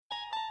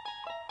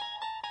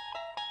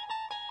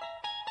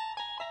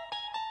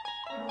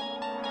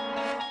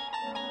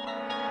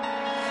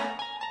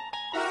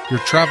You're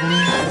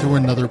traveling through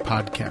another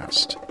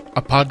podcast.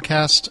 A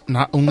podcast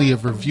not only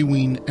of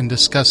reviewing and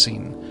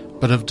discussing,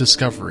 but of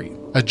discovery.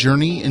 A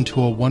journey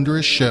into a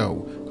wondrous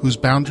show whose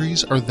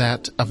boundaries are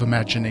that of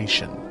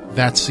imagination.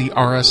 That's the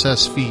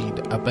RSS feed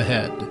up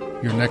ahead.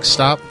 Your next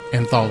stop,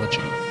 Anthology.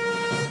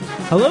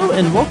 Hello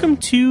and welcome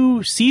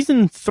to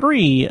Season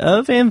 3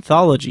 of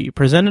Anthology,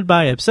 presented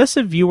by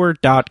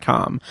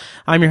ObsessiveViewer.com.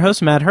 I'm your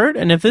host, Matt Hurt,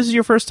 and if this is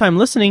your first time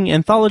listening,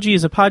 Anthology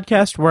is a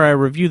podcast where I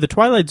review The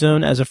Twilight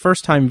Zone as a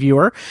first-time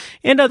viewer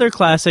and other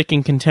classic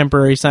and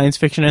contemporary science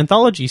fiction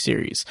anthology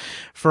series.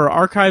 For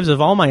archives of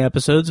all my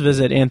episodes,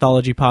 visit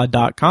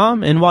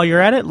AnthologyPod.com, and while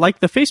you're at it, like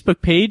the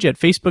Facebook page at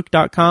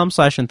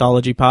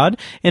Facebook.com/AnthologyPod,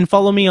 and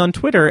follow me on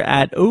Twitter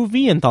at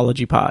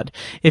OVAnthologyPod.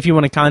 If you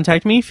want to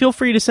contact me, feel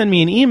free to send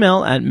me an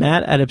email at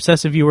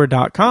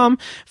matt@obsessiveviewer.com.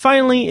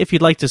 Finally, if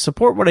you'd like to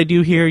support what I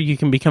do here, you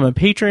can become a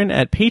patron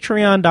at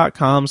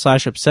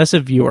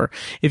patreon.com/obsessiveviewer.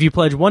 If you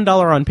pledge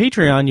 $1 on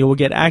Patreon, you will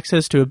get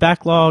access to a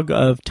backlog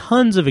of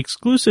tons of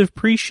exclusive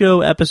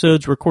pre-show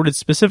episodes recorded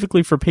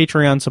specifically for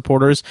Patreon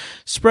supporters,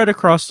 spread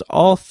across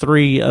all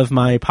three of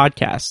my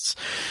podcasts.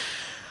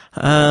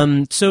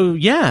 Welcome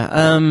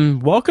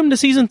to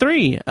Season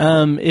 3.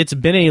 It's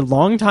been a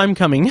long time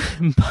coming,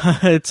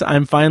 but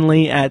I'm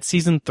finally at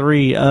Season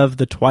 3 of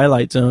The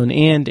Twilight Zone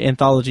and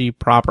Anthology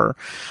proper.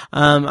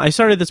 I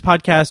started this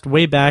podcast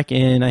way back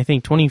in, I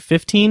think,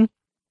 2015.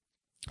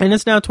 And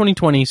it's now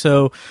 2020,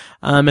 so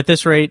at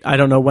this rate, I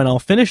don't know when I'll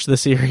finish the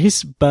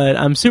series, but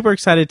I'm super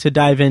excited to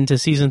dive into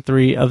Season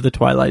 3 of The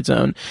Twilight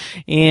Zone.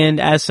 And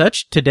as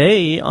such,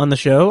 today on the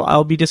show,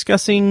 I'll be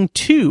discussing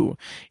 2.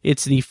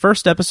 It's the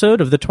first episode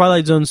of The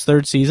Twilight Zone's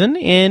third season,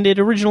 and it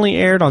originally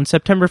aired on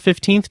September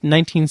 15th,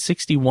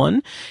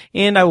 1961.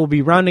 And I will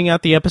be rounding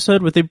out the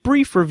episode with a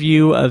brief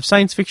review of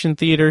Science Fiction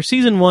Theater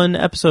Season 1,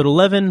 Episode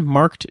 11,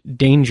 Marked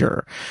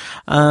Danger.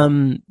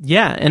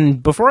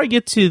 And before I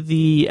get to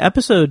the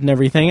episode and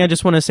everything, I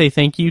just want to say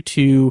thank you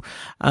to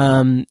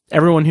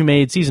everyone who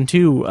made Season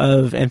 2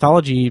 of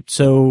Anthology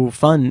so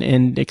fun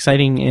and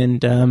exciting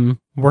and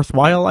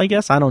worthwhile, I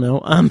guess. I don't know.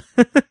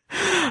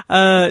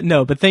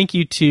 But thank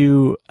you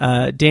to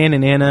Dan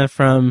and Anna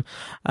from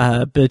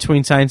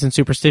Between Science and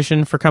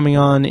Superstition for coming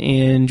on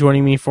and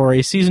joining me for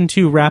a Season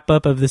 2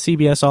 wrap-up of the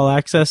CBS All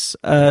Access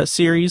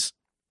series.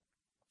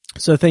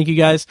 So thank you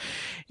guys.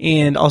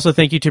 And also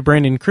thank you to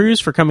Brandon Cruz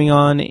for coming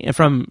on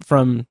from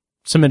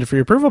Submitted for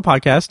Your Approval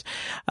podcast,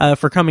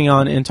 for coming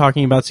on and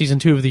talking about Season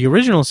 2 of the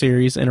original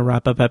series in a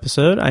wrap-up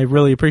episode. I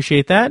really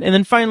appreciate that. And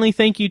then finally,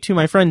 thank you to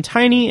my friend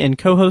Tiny and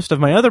co-host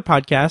of my other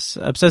podcasts,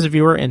 Obsessive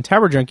Viewer and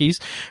Tower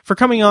Junkies, for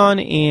coming on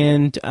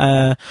and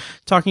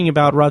talking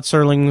about Rod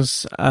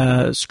Serling's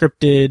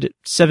scripted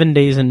 7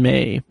 Days in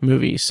May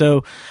movie.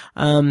 So,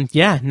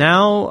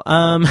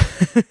 now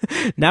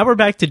we're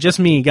back to just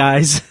me,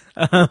 guys.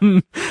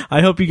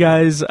 I hope you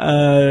guys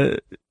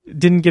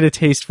didn't get a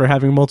taste for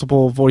having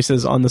multiple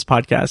voices on this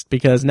podcast,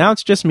 because now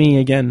it's just me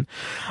again.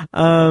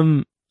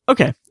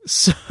 Okay,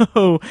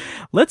 so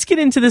let's get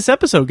into this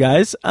episode,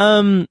 guys.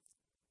 As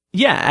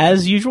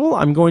usual,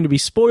 I'm going to be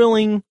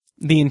spoiling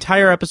the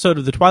entire episode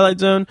of The Twilight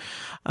Zone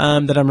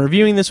that I'm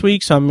reviewing this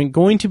week, so I'm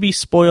going to be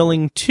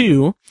spoiling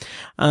 2.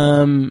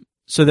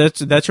 So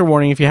that's your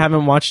warning. If you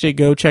haven't watched it,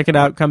 go check it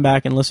out, come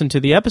back and listen to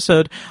the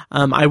episode.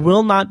 I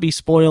will not be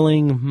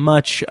spoiling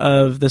much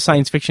of the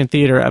science fiction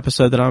theater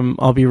episode that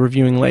I'll be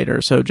reviewing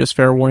later. So just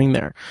fair warning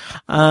there.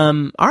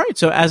 All right.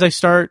 So as I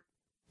start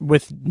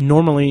with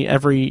normally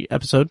every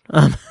episode,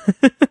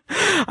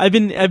 I've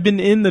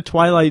been in the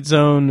Twilight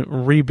Zone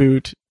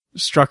reboot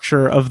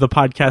structure of the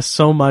podcast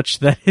so much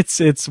that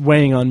it's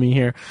weighing on me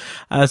here.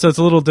 So it's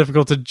a little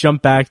difficult to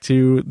jump back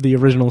to the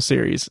original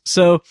series.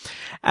 So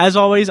as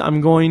always,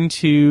 I'm going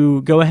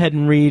to go ahead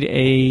and read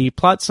a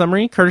plot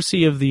summary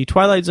courtesy of The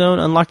Twilight Zone: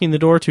 Unlocking the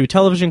Door to a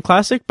Television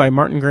Classic by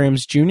Martin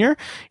Grams Jr.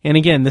 And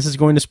again, this is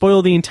going to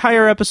spoil the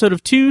entire episode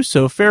of 2,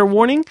 so fair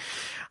warning.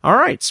 All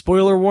right,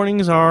 spoiler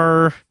warnings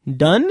are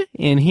done,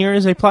 and here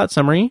is a plot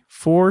summary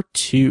for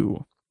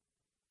 2.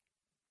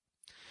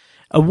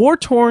 A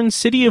war-torn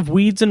city of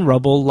weeds and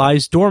rubble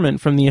lies dormant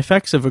from the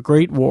effects of a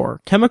great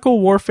war. Chemical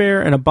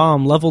warfare and a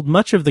bomb leveled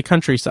much of the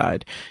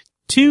countryside.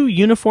 2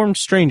 uniformed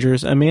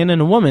strangers, a man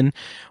and a woman,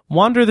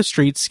 wander the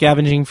streets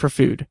scavenging for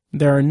food.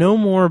 There are no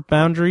more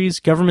boundaries,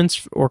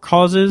 governments, or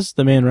causes,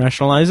 the man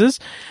rationalizes.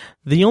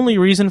 The only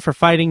reason for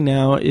fighting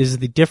now is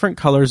the different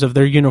colors of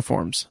their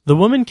uniforms. The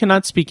woman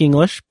cannot speak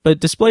English, but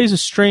displays a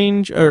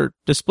strong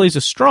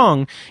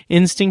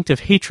instinct of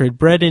hatred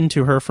bred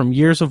into her from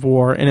years of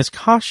war, and is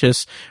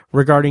cautious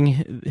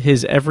regarding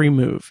his every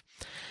move.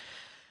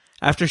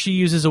 After she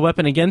uses a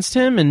weapon against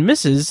him and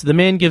misses, the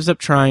man gives up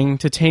trying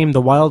to tame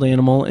the wild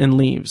animal and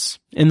leaves.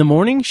 In the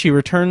morning, she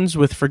returns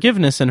with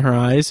forgiveness in her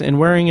eyes and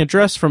wearing a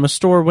dress from a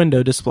store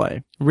window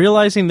display.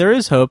 Realizing there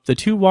is hope, the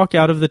 2 walk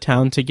out of the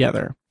town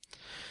together.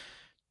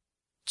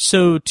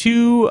 So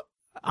 2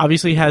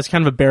 obviously has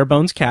kind of a bare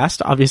bones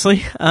cast,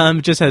 obviously.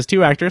 It just has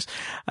 2 actors.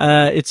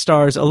 It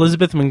stars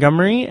Elizabeth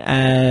Montgomery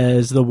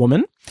as the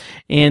woman,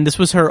 and this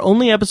was her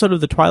only episode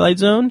of The Twilight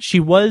Zone. She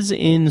was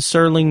in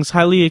Serling's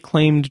highly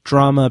acclaimed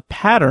drama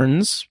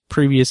Patterns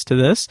previous to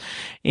this,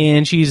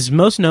 and she's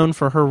most known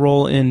for her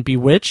role in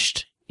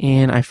Bewitched.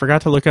 And I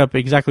forgot to look up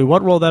exactly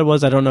what role that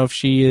was. I don't know if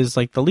she is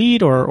like the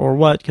lead or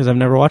what, because I've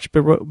never watched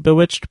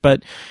Bewitched,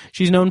 but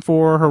she's known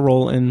for her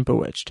role in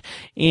Bewitched.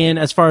 And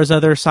as far as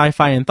other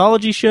sci-fi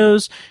anthology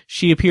shows,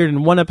 she appeared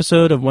in 1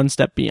 episode of One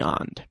Step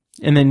Beyond.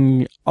 And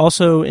then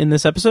also in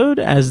this episode,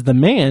 as the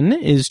man,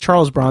 is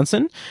Charles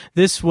Bronson.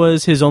 This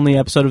was his only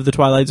episode of The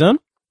Twilight Zone.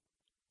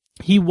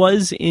 He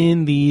was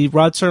in the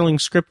Rod Serling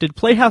scripted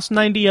Playhouse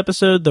 90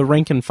 episode, The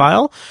Rank and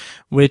File,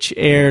 which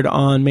aired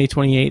on May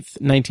 28th,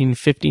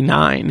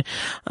 1959.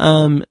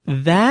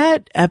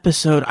 That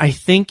episode, I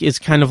think, is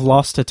kind of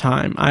lost to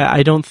time.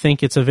 I don't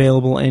think it's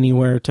available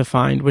anywhere to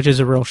find, which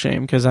is a real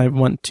shame, because I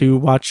want to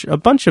watch a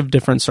bunch of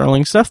different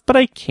Serling stuff, but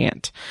I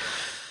can't.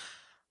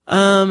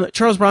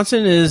 Charles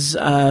Bronson is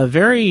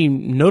very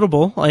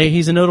notable.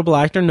 He's a notable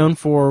actor known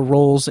for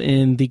roles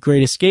in The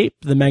Great Escape,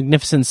 The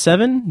Magnificent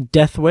Seven,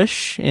 Death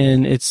Wish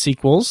and its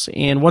sequels,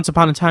 and Once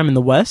Upon a Time in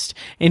the West.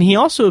 And he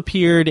also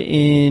appeared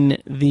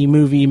in the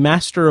movie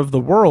Master of the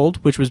World,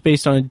 which was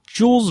based on a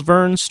Jules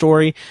Verne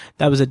story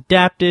that was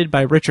adapted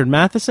by Richard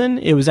Matheson.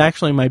 It was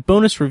actually my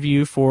bonus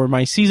review for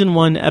my season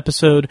 1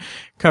 episode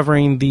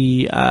covering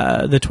the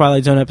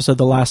Twilight Zone episode,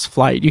 The Last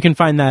Flight. You can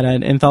find that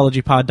at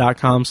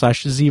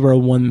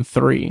anthologypod.com/013.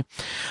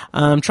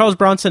 Charles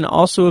Bronson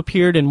also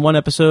appeared in 1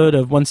 episode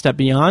of One Step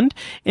Beyond.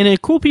 And a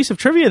cool piece of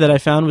trivia that I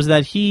found was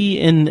that he,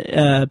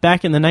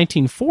 back in the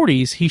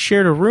 1940s, he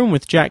shared a room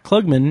with Jack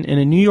Klugman in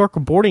a New York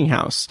boarding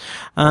house.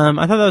 I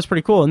thought that was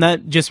pretty cool. And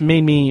that just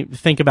made me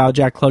think about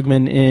Jack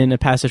Klugman in A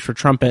Passage for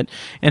Trumpet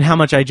and how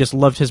much I just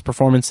loved his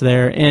performance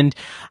there. And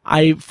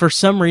for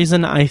some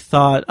reason, I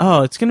thought,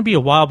 it's going to be a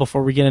while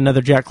before we get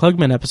another Jack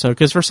Klugman episode,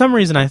 because for some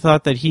reason I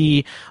thought that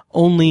he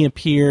only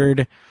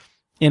appeared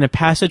in A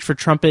Passage for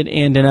Trumpet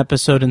and an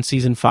episode in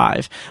season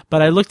 5.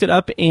 But I looked it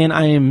up, and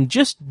I am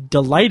just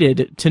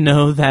delighted to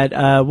know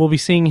that we'll be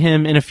seeing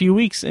him in a few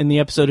weeks in the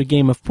episode of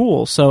Game of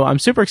Pool. So I'm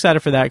super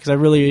excited for that, because I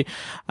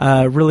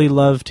really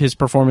loved his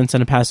performance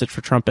in A Passage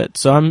for Trumpet.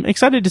 So I'm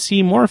excited to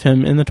see more of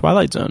him in the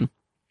Twilight Zone.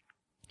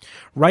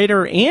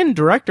 Writer and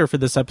director for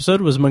this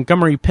episode was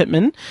Montgomery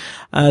Pittman.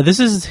 This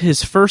is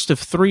his first of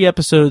 3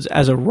 episodes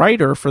as a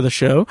writer for the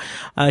show.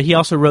 He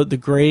also wrote The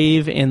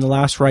Grave and The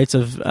Last Rites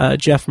of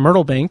Jeff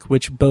Myrtlebank,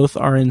 which both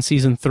are in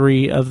season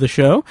 3 of the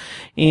show.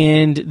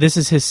 And this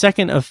is his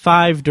second of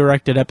 5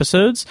 directed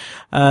episodes.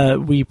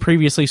 We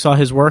previously saw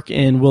his work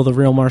in Will the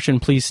Real Martian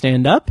Please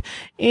Stand Up?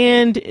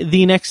 And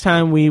the next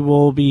time we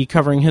will be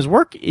covering his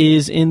work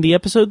is in the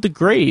episode The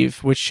Grave,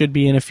 which should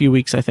be in a few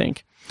weeks, I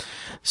think.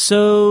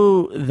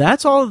 So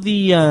that's all of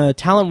the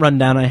talent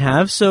rundown I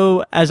have.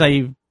 So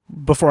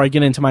before I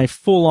get into my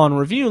full-on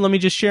review, let me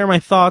just share my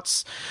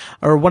thoughts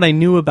or what I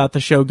knew about the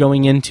show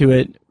going into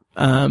it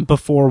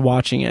before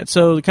watching it.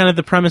 So kind of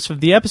the premise of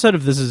the episode,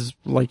 if this is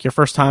like your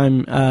first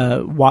time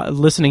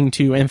listening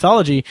to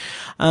Anthology,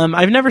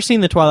 I've never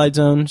seen The Twilight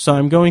Zone, so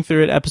I'm going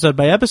through it episode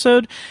by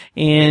episode,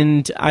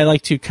 and I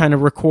like to kind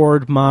of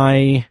record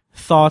my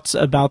thoughts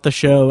about the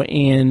show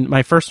and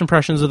my first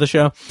impressions of the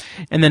show,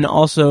 and then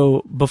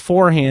also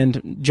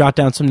beforehand jot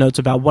down some notes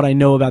about what I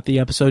know about the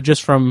episode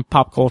just from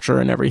pop culture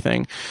and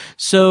everything.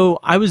 So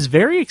I was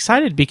very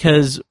excited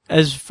because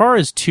as far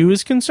as 2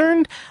 is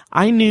concerned,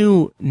 I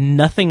knew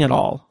nothing at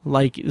all,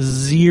 like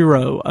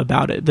zero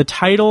about it. The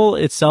title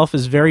itself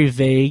is very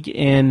vague,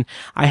 and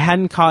I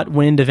hadn't caught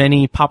wind of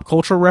any pop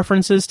culture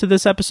references to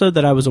this episode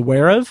that I was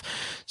aware of.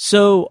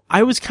 So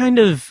I was kind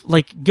of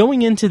like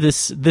going into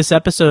this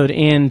episode,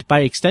 and by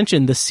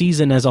extension, the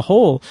season as a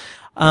whole,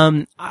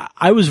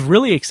 I was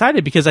really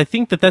excited because I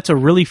think that that's a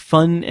really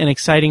fun and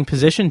exciting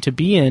position to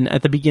be in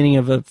at the beginning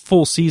of a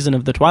full season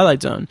of The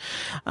Twilight Zone.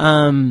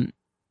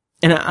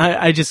 And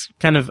I just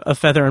kind of a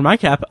feather in my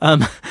cap.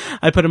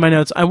 I put in my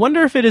notes, I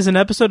wonder if it is an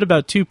episode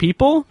about 2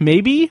 people,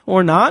 maybe,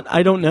 or not.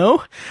 I don't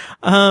know.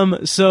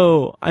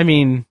 So, I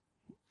mean,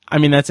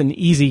 that's an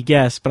easy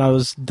guess, but I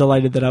was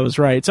delighted that I was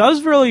right. So I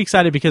was really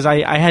excited because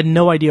I had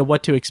no idea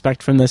what to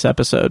expect from this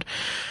episode.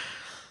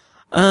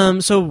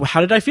 So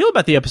how did I feel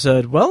about the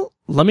episode? Well,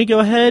 let me go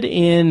ahead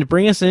and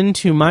bring us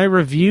into my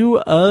review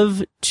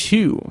of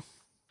 2.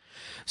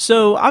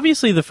 So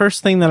obviously the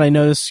first thing that I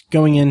noticed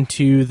going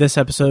into this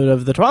episode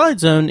of The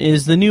Twilight Zone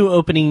is the new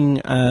opening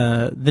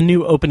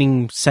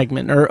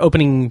segment or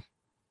opening,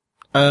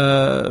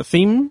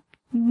 theme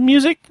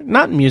music,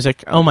 not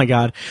music. Oh my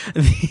God.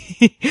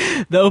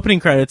 The opening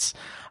credits,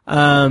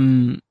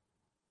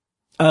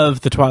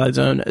 of The Twilight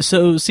Zone.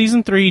 So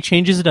season 3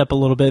 changes it up a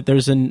little bit.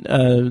 There's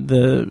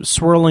the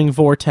swirling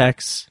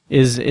vortex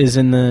is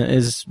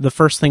the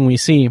first thing we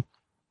see.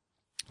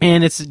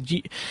 And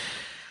it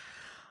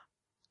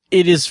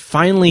is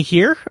finally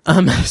here.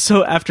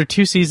 So after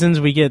 2 seasons,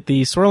 we get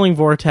the swirling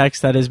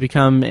vortex that has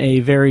become a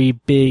very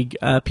big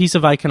piece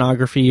of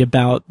iconography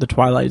about the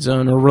Twilight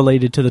Zone or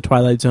related to the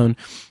Twilight Zone.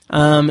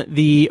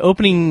 The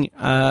opening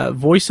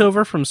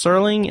voiceover from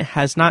Serling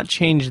has not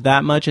changed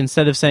that much.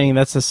 Instead of saying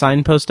that's a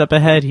signpost up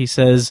ahead, he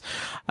says,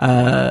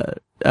 your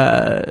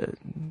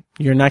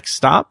next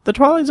stop, the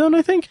Twilight Zone,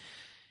 I think.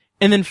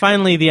 And then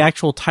finally, the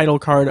actual title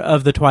card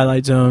of the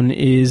Twilight Zone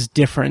is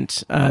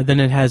different than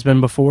it has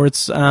been before.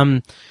 It's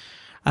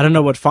I don't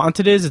know what font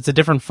it is. It's a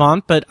different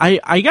font, but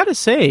I gotta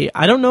say,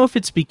 I don't know if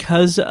it's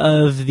because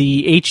of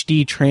the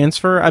HD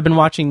transfer. I've been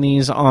watching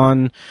these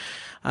on,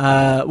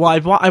 I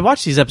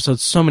watched these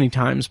episodes so many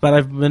times, but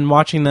I've been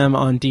watching them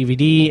on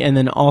DVD and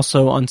then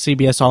also on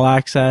CBS All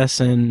Access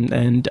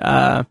and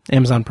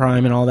Amazon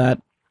Prime and all that.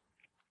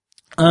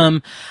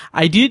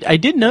 I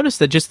did notice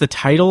that just the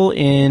title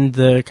and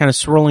the kind of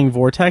swirling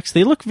vortex,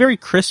 they look very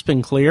crisp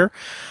and clear.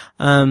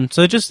 So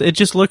it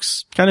just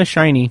looks kind of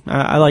shiny.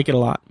 I like it a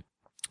lot.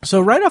 So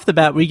right off the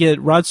bat, we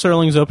get Rod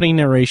Serling's opening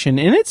narration,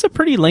 and it's a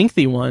pretty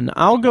lengthy one.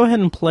 I'll go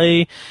ahead and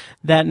play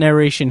that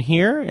narration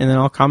here, and then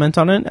I'll comment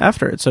on it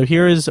after it. So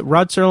here is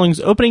Rod Serling's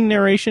opening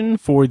narration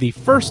for the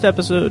first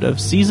episode of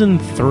Season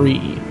 3.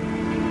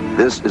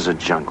 This is a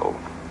jungle.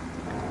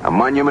 A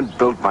monument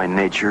built by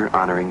nature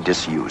honoring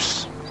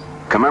disuse,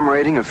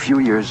 commemorating a few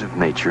years of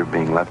nature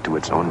being left to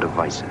its own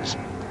devices.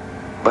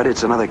 But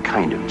it's another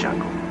kind of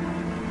jungle.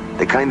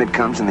 The kind that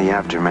comes in the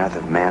aftermath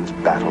of man's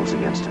battles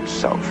against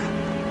himself.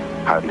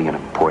 Hardly an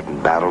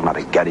important battle, not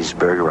a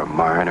Gettysburg or a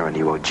Marne or an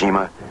Iwo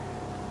Jima.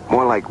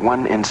 More like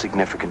one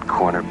insignificant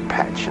corner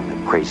patch in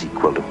the crazy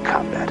quilt of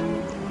combat.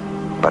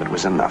 But it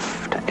was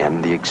enough to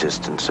end the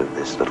existence of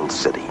this little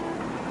city.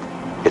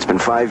 It's been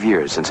 5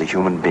 years since a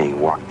human being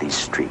walked these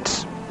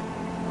streets.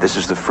 This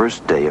is the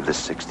first day of the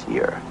 6th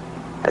year,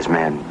 as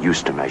man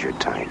used to measure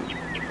time.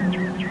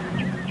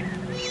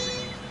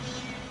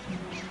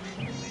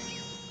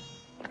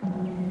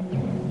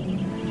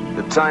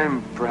 The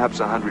time, perhaps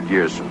 100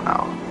 years from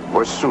now.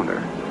 Or sooner.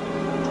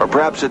 Or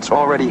perhaps it's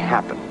already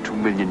happened 2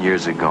 million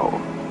years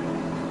ago.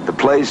 The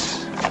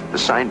place, the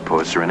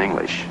signposts are in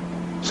English,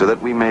 so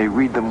that we may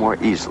read them more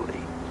easily.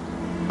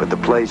 But the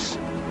place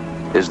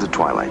is the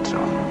Twilight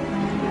Zone.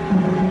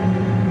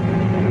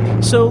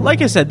 So,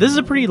 like I said, this is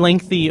a pretty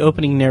lengthy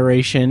opening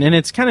narration, and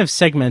it's kind of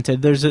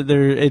segmented. There's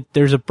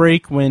a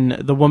break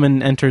when the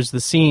woman enters the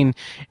scene,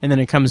 and then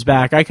it comes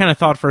back. I kind of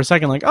thought for a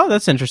second, like, oh,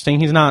 that's interesting.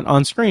 He's not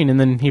on screen, and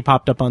then he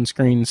popped up on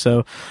screen.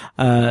 So,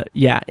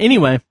 yeah.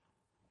 Anyway.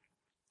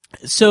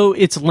 So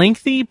it's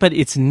lengthy, but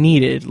it's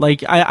needed.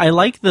 Like, I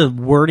like the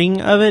wording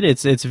of it.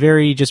 It's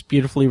very just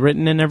beautifully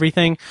written and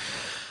everything.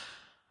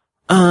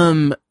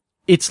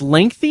 It's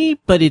lengthy,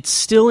 but it's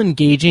still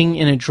engaging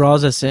and it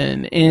draws us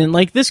in. And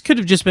like, this could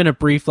have just been a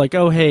brief, like,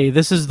 oh, hey,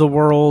 this is the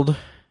world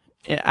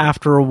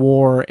after a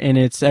war and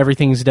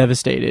everything's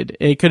devastated.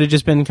 It could have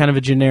just been kind of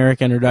a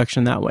generic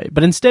introduction that way.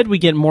 But instead we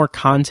get more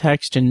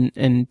context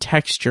and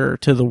texture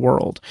to the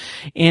world.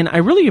 And I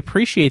really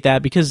appreciate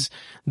that because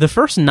the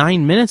first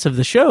 9 minutes of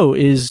the show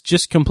is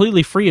just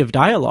completely free of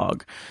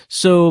dialogue.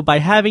 So by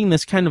having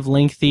this kind of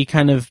lengthy,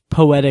 kind of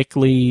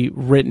poetically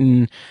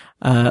written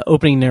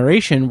opening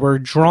narration, we're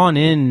drawn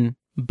in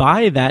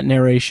by that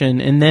narration,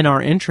 and then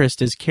our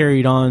interest is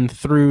carried on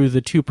through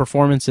the two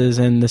performances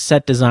and the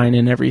set design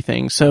and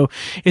everything. So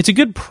it's a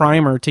good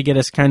primer to get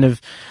us kind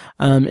of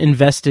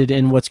invested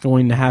in what's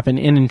going to happen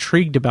and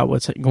intrigued about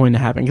what's going to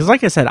happen. Because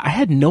like I said, I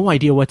had no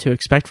idea what to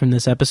expect from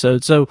this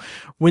episode. So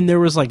when there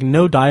was like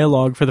no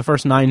dialogue for the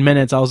first 9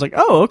 minutes, I was like,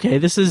 oh, okay,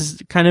 this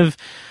is kind of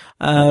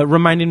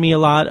reminded me a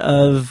lot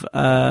of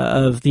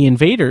The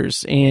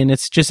Invaders. And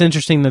it's just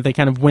interesting that they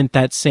kind of went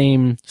that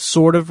same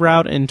sort of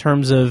route in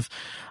terms of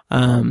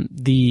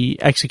the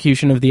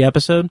execution of the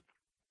episode.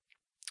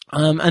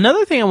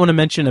 Another thing I want to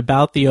mention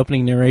about the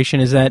opening narration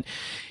is that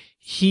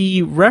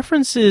he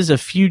references a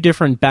few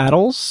different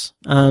battles.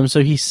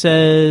 So he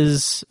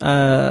says,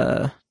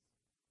 but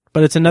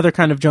it's another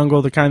kind of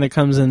jungle, the kind that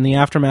comes in the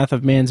aftermath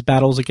of man's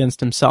battles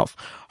against himself.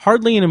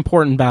 Hardly an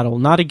important battle,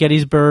 not a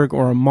Gettysburg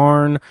or a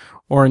Marne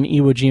or an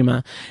Iwo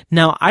Jima.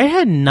 Now, I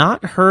had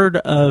not heard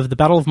of the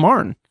Battle of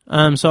Marne.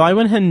 So I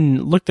went ahead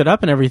and looked it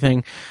up and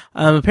everything.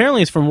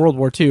 Apparently it's from World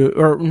War II,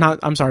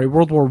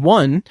 World War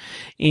I,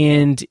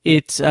 and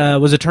it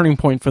was a turning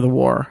point for the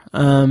war.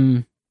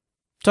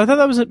 So I thought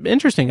that was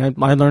interesting.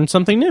 I learned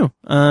something new.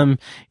 And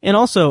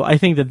also I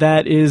think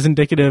that is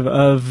indicative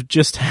of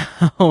just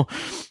how,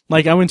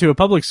 like, I went to a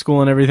public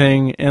school and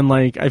everything, and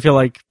like, I feel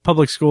like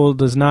public school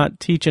does not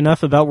teach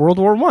enough about World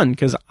War I,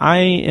 because I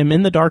am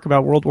in the dark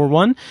about World War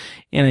I,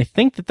 and I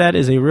think that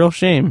is a real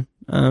shame,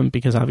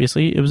 because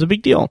obviously it was a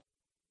big deal.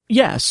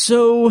 Yeah,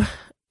 so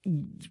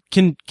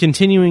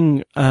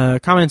continuing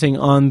commenting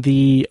on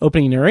the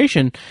opening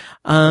narration,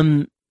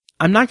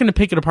 I'm not going to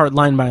pick it apart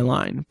line by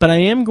line, but I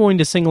am going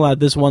to single out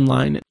this one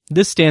line.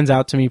 This stands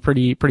out to me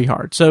pretty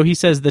hard. So he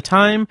says, the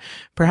time,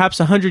 perhaps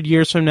 100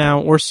 years from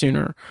now or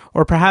sooner,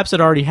 or perhaps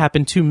it already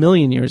happened 2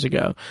 million years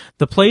ago.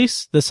 The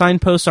place, the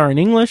signposts are in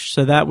English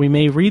so that we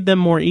may read them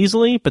more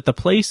easily, but the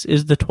place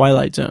is the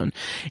Twilight Zone.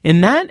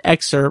 And that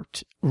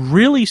excerpt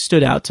really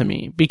stood out to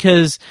me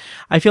because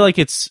I feel like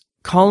it's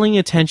calling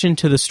attention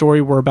to the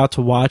story we're about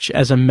to watch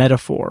as a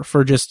metaphor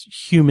for just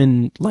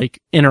human like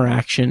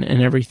interaction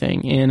and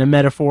everything, and a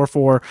metaphor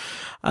for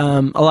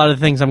a lot of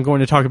the things I'm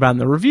going to talk about in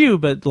the review,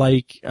 but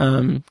like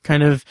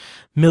kind of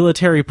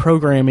military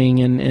programming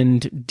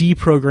and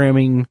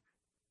deprogramming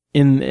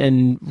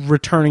and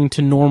returning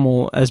to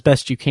normal as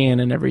best you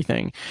can and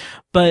everything.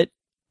 But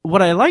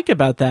what I like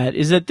about that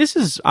is that this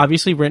is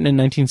obviously written in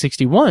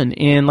 1961,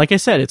 and like I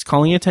said, it's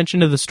calling attention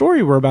to the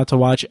story we're about to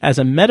watch as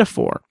a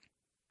metaphor.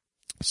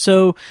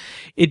 So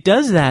it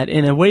does that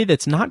in a way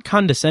that's not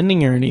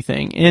condescending or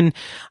anything. And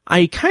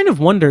I kind of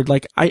wondered,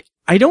 like, I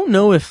don't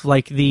know if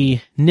like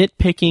the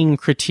nitpicking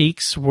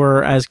critiques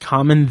were as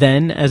common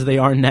then as they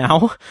are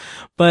now,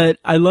 but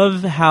I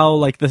love how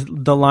like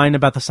the line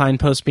about the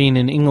signpost being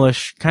in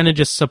English kind of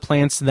just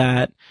supplants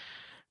that,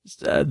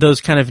 those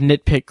kind of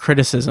nitpick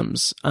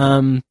criticisms.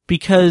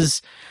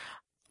 Because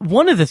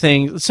one of the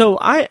things, so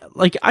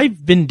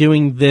I've been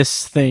doing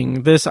I've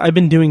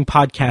been doing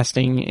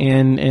podcasting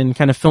and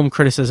kind of film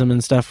criticism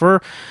and stuff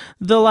for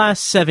the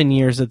last 7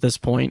 years at this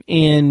point.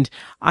 And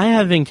I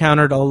have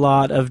encountered a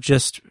lot of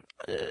just,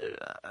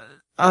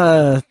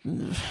 for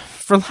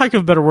lack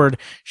of a better word,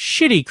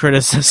 shitty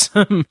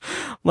criticism.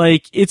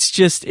 Like, it's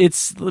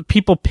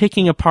people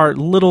picking apart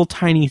little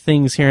tiny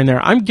things here and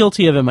there. I'm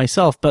guilty of it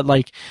myself, but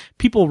like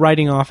people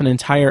writing off an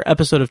entire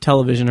episode of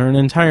television or an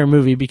entire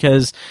movie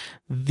because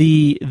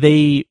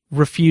they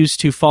refuse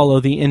to follow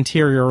the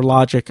interior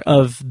logic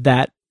of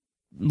that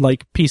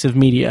like piece of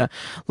media.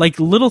 Like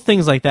little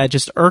things like that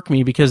just irk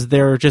me because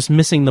they're just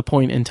missing the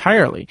point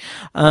entirely.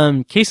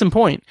 Case in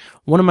point,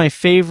 one of my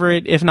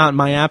favorite, if not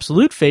my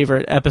absolute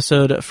favorite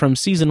episode from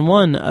season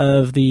 1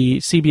 of the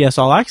CBS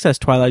All Access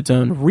Twilight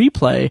Zone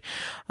replay,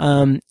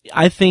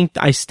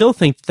 I still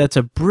think that's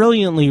a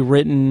brilliantly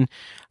written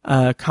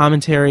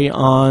commentary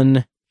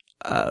on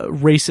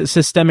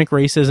systemic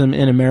racism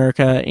in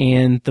America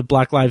and the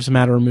Black Lives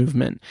Matter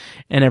movement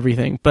and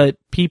everything. But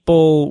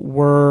people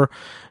were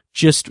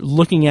just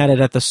looking at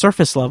it at the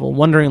surface level,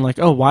 wondering like,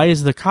 oh, why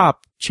is the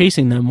cop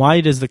chasing them? Why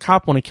does the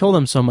cop want to kill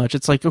them so much?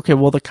 It's like, okay,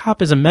 well, the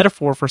cop is a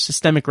metaphor for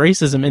systemic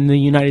racism in the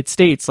United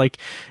States. Like,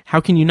 how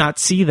can you not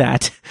see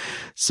that?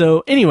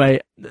 So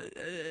anyway,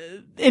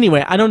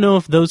 I don't know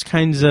if those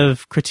kinds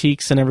of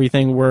critiques and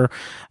everything were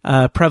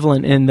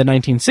prevalent in the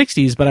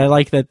 1960s, but I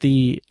like that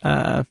the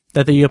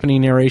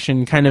opening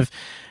narration kind of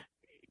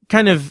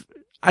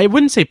I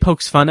wouldn't say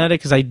pokes fun at it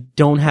because I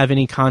don't have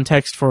any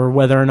context for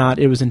whether or not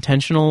it was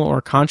intentional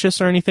or conscious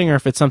or anything, or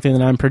if it's something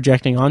that I'm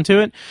projecting onto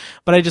it.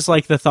 But I just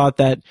like the thought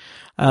that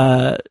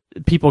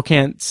people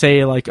can't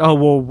say like, oh,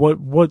 well,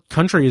 what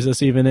country is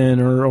this even in,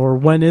 or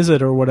when is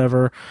it, or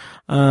whatever.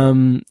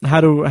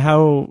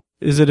 How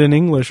is it in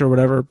English or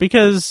whatever?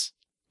 Because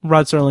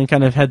Rod Serling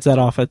kind of heads that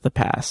off at the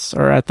pass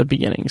or at the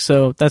beginning,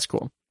 so that's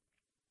cool.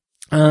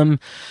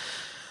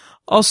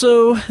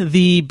 Also,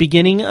 the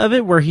beginning of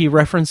it, where he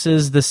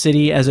references the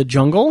city as a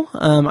jungle,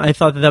 I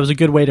thought that was a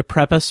good way to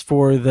prep us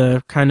for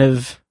the kind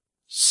of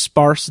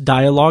sparse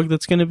dialogue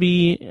that's going to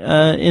be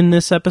in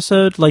this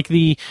episode. Like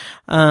the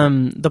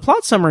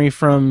plot summary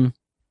from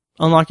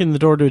Unlocking the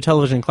Door to a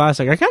Television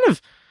Classic, I don't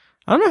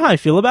know how I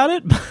feel about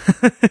it,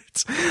 but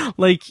it's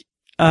like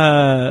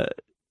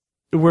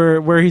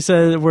where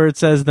it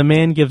says the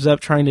man gives up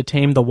trying to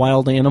tame the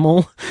wild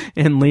animal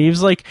and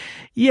leaves. Like,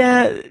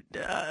 yeah,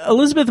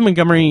 Elizabeth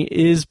Montgomery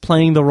is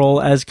playing the role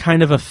as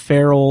kind of a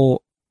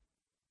feral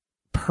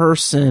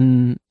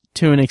person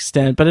to an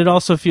extent, but it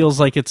also feels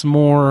like it's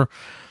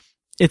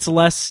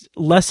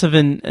less of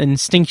an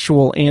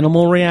instinctual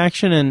animal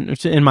reaction,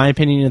 and in my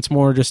opinion, it's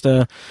more just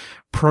a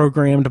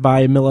programmed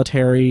by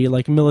military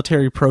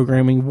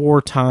programming,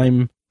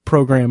 wartime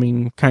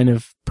programming kind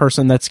of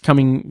person that's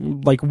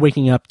coming, like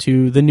waking up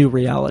to the new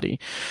reality.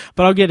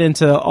 But I'll get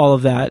into all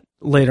of that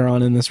later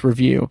on in this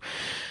review.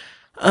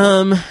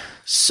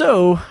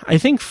 So I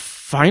think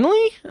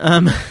finally,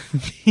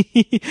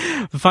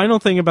 the final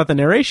thing about the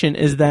narration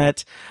is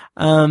that,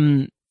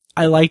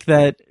 I like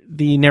that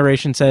the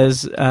narration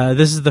says,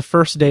 this is the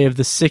first day of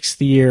the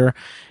 6th year,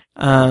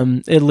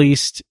 at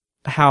least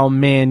how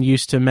man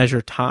used to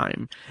measure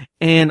time.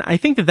 And I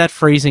think that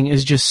phrasing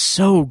is just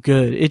so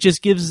good. It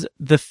just gives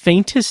the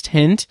faintest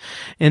hint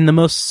and the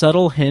most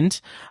subtle hint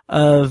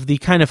of the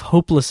kind of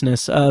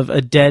hopelessness of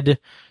a dead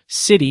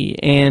city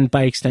and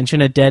by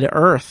extension a dead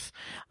earth.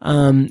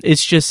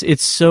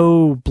 It's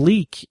so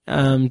bleak,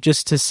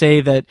 just to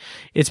say that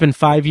it's been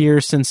 5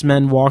 years since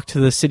men walked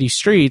the city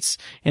streets,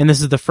 and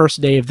this is the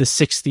first day of the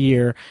 6th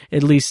year,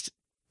 at least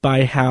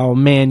by how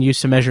man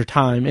used to measure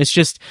time.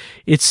 It's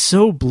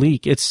so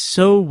bleak. It's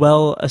so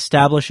well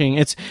establishing.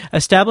 It's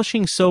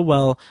establishing so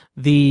well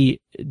the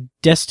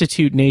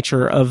destitute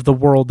nature of the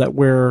world that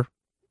we're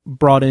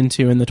brought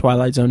into in the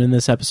Twilight Zone in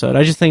this episode.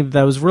 I just think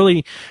that was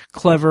really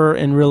clever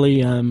and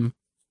really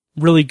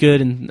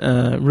good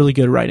and really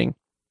good writing.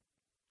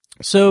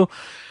 So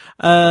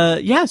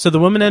so the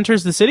woman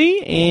enters the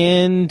city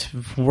and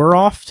we're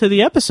off to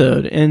the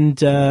episode.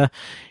 And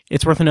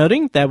it's worth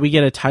noting that we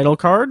get a title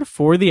card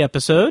for the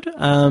episode.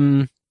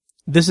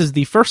 this is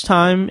the first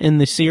time in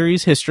the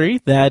series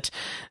history that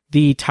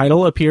the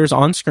title appears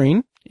on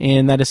screen,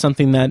 and that is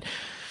something that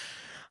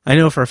I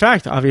know for a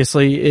fact,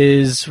 obviously,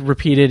 is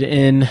repeated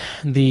in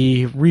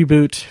the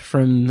reboot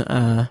from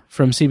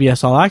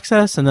CBS All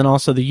Access, and then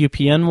also the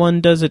UPN one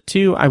does it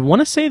too. I want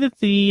to say that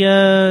the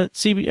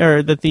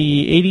that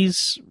the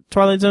 80s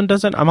Twilight Zone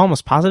does it. I'm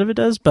almost positive it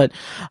does, but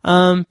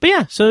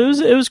yeah. So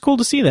it was cool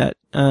to see that.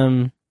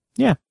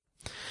 Yeah,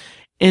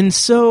 and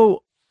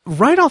so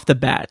right off the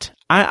bat,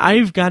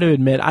 I've got to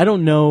admit, I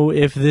don't know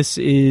if this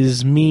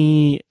is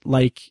me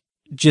like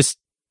just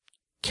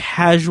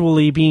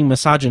casually being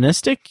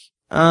misogynistic.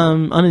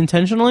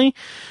 Unintentionally,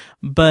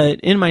 but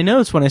in my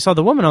notes when I saw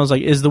the woman, I was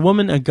like, is the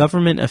woman a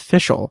government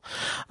official?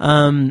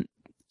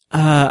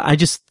 I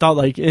just thought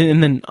like,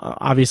 and then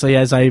obviously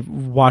as I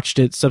watched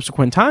it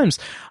subsequent times,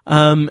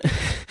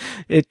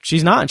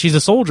 she's not, she's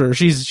a soldier.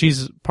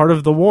 She's part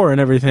of the war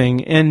and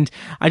everything. And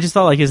I just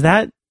thought like, is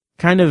that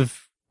kind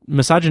of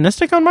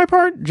misogynistic on my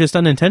part, just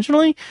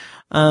unintentionally?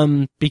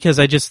 Because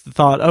I just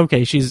thought,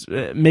 okay,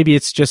 maybe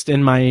it's just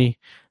in my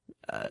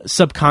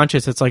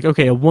subconscious, it's like,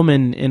 okay, a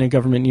woman in a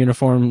government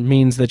uniform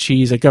means that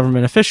she's a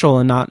government official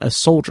and not a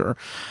soldier.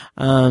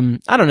 I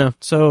don't know.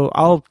 So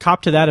I'll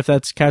cop to that if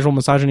that's casual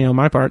misogyny on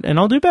my part, and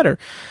I'll do better.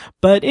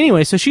 But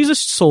anyway, so she's a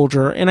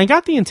soldier, and I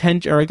got the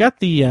intent, or I got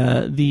the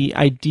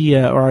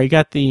idea, or I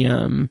got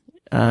the,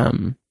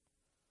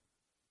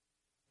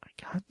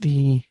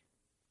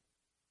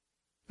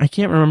 I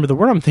can't remember the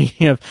word I'm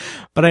thinking of,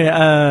 but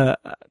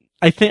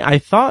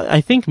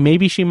I think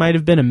maybe she might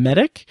have been a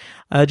medic,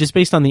 just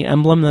based on the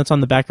emblem that's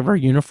on the back of her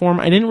uniform.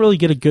 I didn't really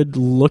get a good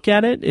look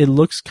at it. It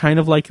looks kind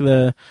of like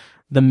the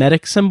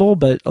medic symbol,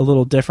 but a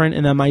little different,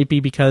 and that might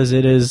be because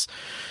it is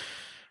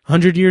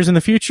 100 years in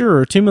the future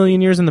or 2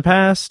 million years in the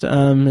past.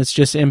 It's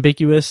just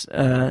ambiguous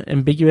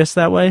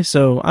that way.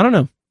 So I don't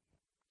know.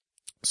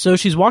 So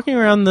she's walking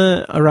around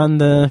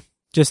the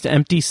just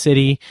empty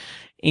city,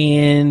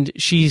 and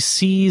she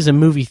sees a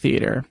movie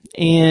theater,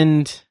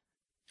 and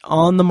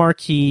on the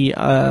marquee,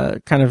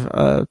 kind of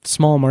a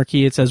small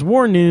marquee, it says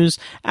 "War News: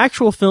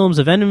 Actual films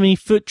of enemy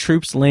foot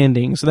troops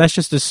landing." So that's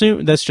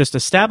just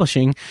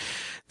establishing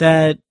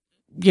that,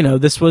 you know,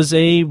 this was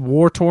a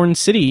war-torn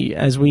city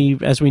as we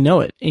know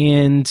it.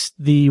 And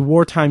the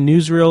wartime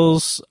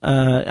newsreels,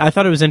 I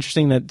thought it was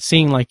interesting that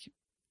seeing like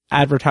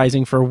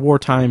advertising for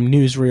wartime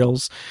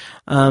newsreels.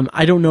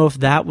 I don't know if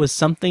that was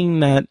something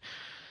that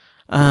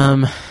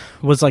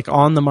was like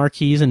on the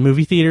marquees in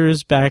movie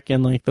theaters back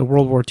in like the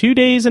World War II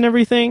days and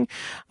everything.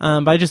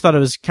 But I just thought it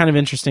was kind of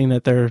interesting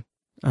that they're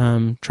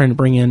trying to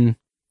bring in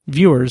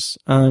viewers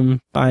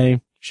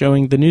by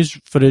showing the news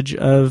footage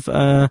of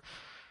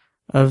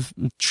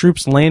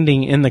troops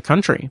landing in the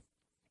country.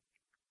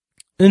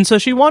 And so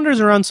she wanders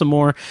around some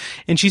more,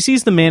 and she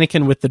sees the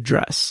mannequin with the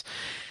dress.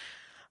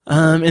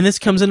 And this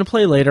comes into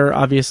play later,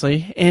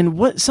 obviously.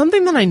 And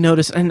something that I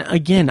noticed, and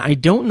again, I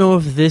don't know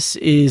if this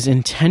is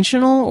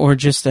intentional or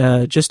just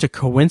a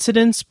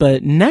coincidence,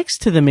 but next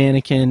to the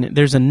mannequin,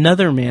 there's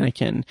another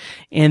mannequin,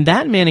 and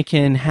that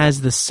mannequin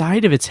has the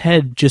side of its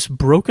head just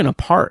broken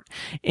apart,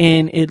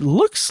 and it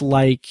looks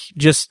like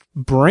just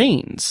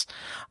brains.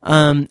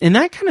 And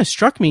that kind of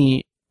struck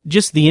me,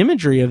 just the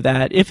imagery of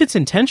that. If it's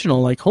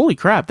intentional, like, holy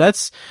crap,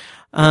 that's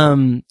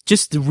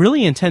just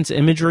really intense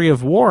imagery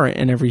of war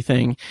and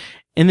everything.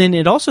 And then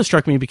it also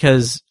struck me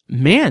because,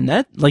 man,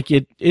 that like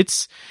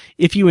it's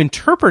if you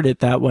interpret it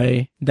that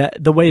way,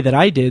 that the way that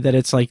I did, that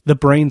it's like the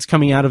brains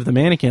coming out of the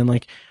mannequin,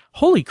 like,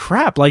 holy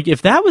crap, like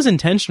if that was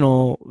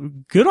intentional,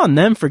 good on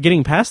them for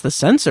getting past the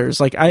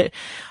censors. Like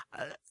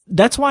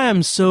that's why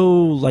I'm so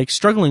like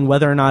struggling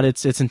whether or not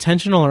it's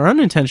intentional or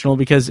unintentional,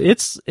 because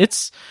it's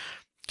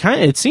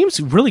kind of, it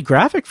seems really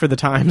graphic for the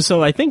time.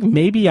 So I think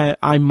maybe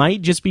I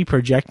might just be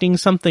projecting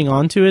something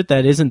onto it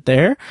that isn't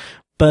there,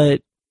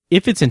 but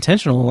if it's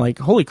intentional, like,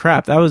 holy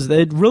crap,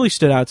 it really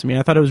stood out to me.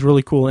 I thought it was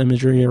really cool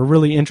imagery, or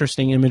really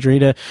interesting imagery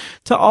to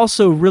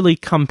also really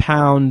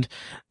compound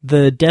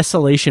the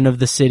desolation of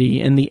the city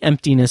and the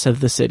emptiness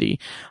of the city,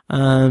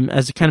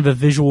 as a kind of a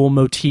visual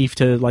motif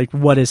to like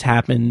what has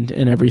happened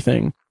and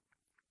everything.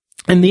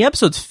 And the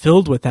episode's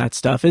filled with that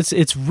stuff.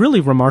 It's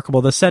really remarkable.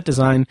 The set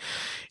design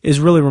is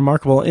really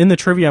remarkable. In the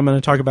trivia, I'm going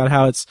to talk about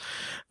how it's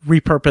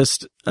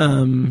repurposing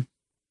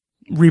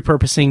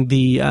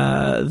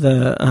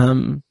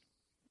the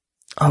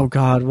oh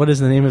God, what is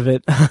the name of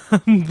it?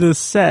 The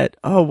set.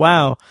 Oh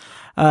wow.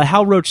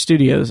 Hal Roach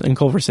Studios in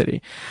Culver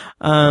City.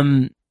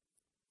 And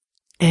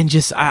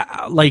just,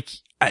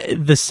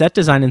 the set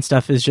design and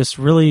stuff is just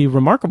really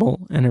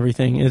remarkable and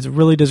everything. It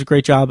really does a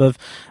great job of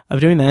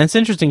doing that. And it's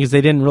interesting because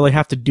they didn't really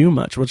have to do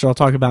much, which I'll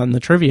talk about in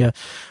the trivia.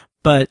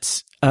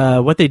 But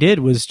what they did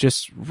was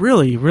just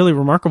really, really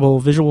remarkable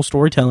visual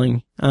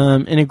storytelling,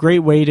 and a great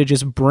way to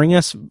just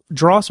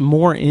draw us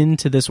more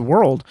into this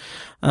world,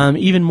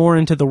 even more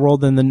into the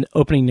world than the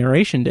opening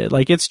narration did.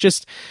 Like, it's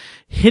just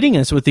hitting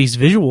us with these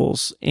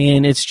visuals,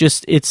 and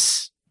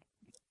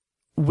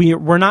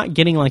we're not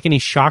getting like any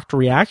shocked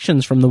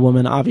reactions from the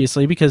woman,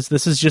 obviously, because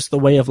this is just the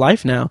way of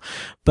life now,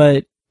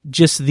 but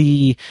just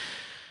the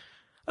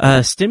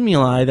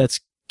stimuli that's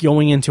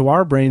going into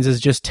our brains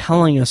is just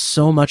telling us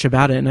so much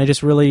about it. And I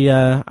just really,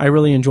 I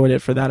really enjoyed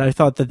it for that. I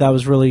thought that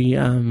was really,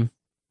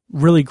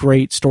 really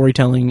great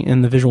storytelling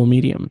in the visual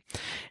medium.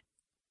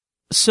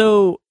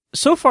 So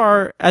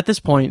far at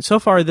this point,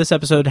 this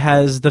episode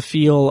has the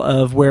feel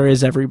of where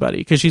is everybody?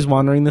 Because she's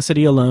wandering the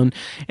city alone.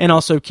 And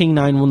also King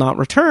 9 will not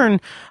return,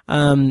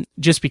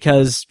 just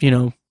because,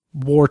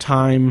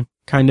 wartime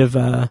kind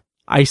of,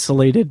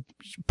 isolated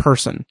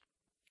person.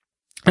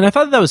 And I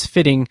thought that was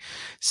fitting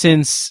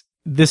since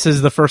this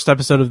is the first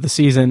episode of the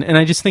season, and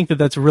I just think that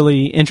that's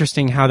really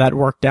interesting how that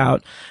worked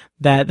out,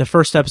 that the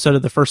first episode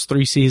of the first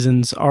 3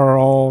 seasons are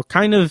all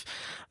kind of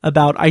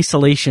about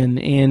isolation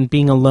and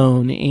being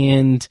alone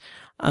and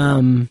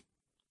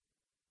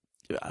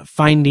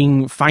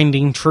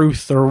finding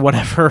truth or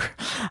whatever.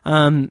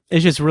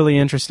 It's just really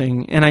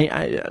interesting. And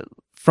I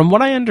from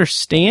what I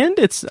understand,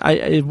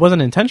 it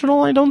wasn't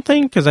intentional, I don't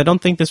think, because I don't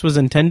think this was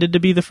intended to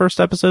be the first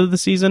episode of the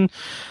season.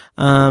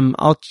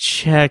 I'll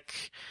check.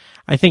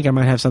 I think I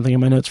might have something in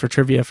my notes for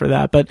trivia for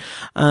that. But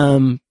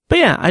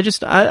yeah, I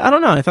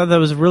don't know. I thought that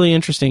was really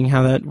interesting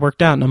how that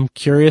worked out. And I'm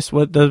curious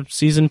what the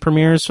season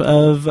premieres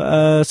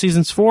of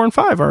seasons 4 and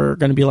 5 are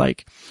going to be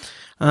like.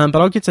 But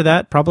I'll get to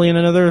that probably in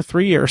another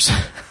 3 years.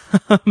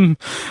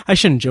 I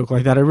shouldn't joke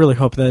like that. I really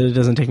hope that it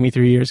doesn't take me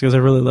 3 years because I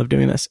really love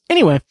doing this.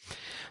 Anyway,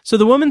 so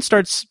the woman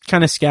starts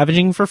kind of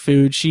scavenging for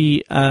food.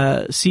 She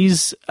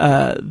sees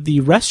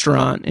the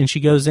restaurant and she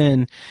goes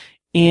in.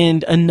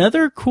 And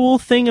another cool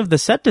thing of the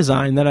set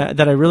design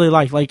that I really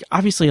like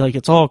obviously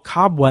it's all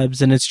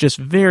cobwebs and it's just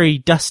very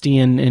dusty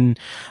and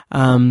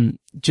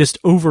just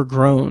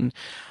overgrown.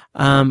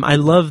 I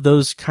love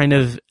those kind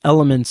of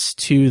elements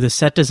to the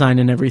set design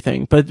and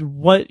everything. But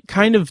what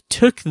kind of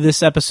took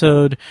this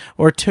episode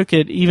or took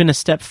it even a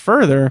step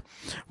further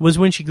was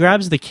when she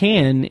grabs the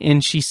can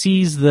and she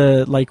sees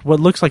the what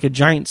looks like a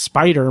giant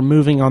spider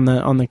moving on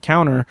the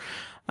counter.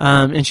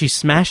 And she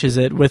smashes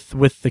it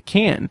with the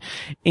can.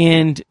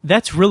 And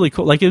that's really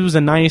cool. It was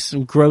a nice,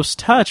 gross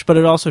touch, but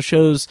it also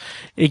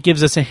it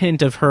gives us a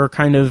hint of her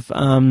kind of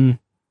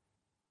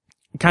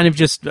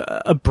just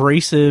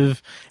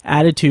abrasive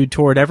attitude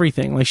toward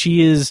everything.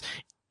 She is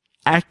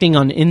acting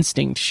on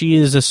instinct. She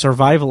is a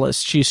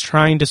survivalist. She's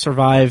trying to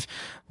survive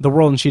the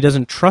world and she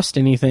doesn't trust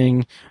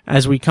anything,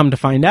 as we come to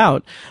find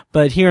out.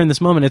 But here in this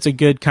moment, it's a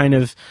good kind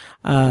of,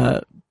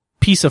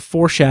 piece of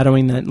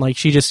foreshadowing that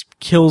she just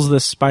kills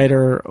this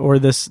spider or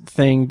this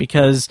thing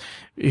because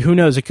who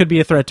knows, it could be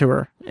a threat to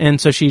her. And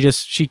so she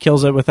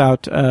kills it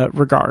without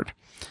regard.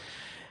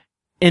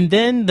 And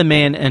then the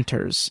man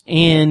enters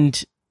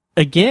and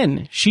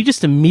again, she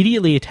just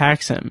immediately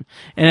attacks him.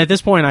 And at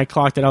this point I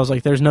clocked it. I was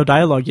like, there's no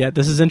dialogue yet.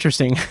 This is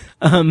interesting.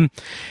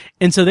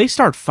 And so they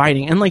start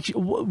fighting. And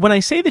when I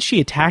say that she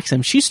attacks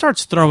him, she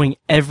starts throwing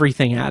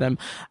everything at him.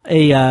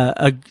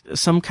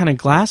 Some kind of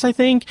glass, I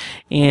think,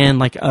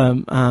 and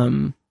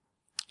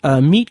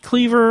a meat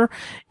cleaver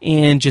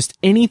and just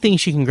anything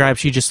she can grab,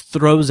 she just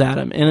throws at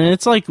him. And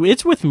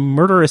it's with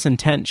murderous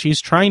intent. She's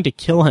trying to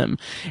kill him.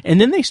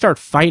 And then they start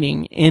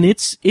fighting and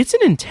it's an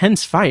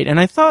intense fight. And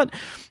I thought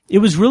it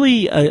was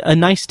really a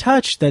nice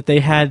touch that they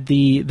had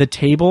the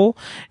table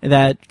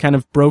that kind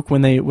of broke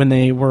when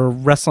they were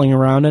wrestling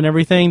around and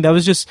everything. That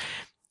was just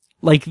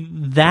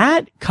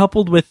that,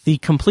 coupled with the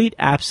complete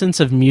absence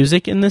of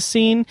music in this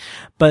scene,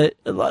 but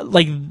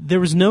there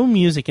was no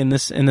music in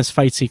this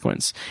fight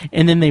sequence.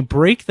 And then they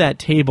break that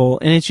table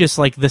and it's just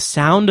the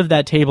sound of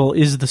that table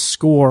is the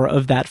score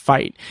of that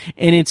fight.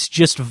 And it's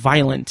just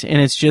violent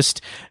and it's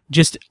just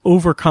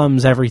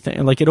overcomes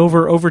everything. It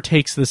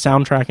overtakes the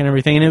soundtrack and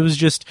everything. And it was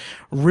just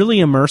really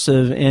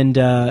immersive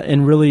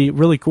and really,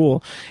 really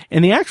cool.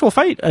 And the actual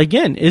fight,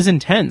 again, is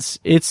intense.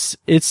 It's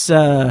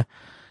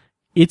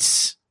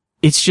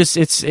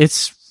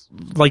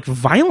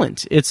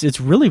violent. It's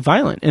really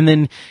violent. And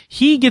then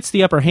he gets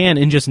the upper hand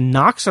and just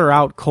knocks her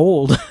out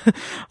cold.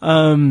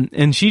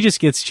 And she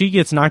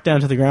gets knocked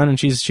down to the ground and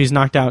she's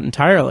knocked out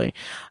entirely.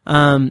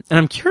 And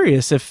I'm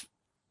curious if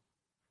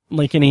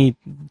any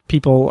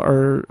people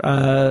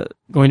are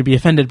going to be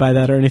offended by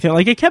that or anything.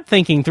 I kept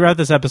thinking throughout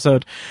this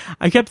episode,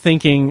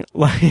 thinking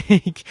about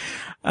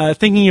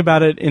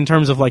it in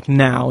terms of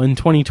now in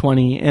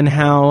 2020 and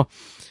how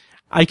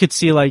I could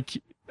see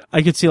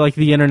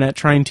the internet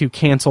trying to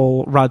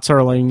cancel Rod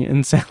Serling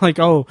and say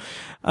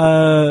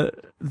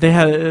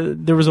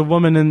there was a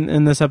woman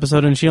in this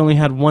episode and she only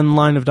had one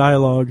line of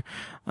dialogue,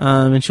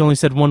 and she only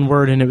said one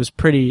word and it was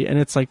pretty. And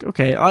it's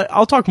okay,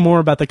 I'll talk more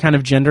about the kind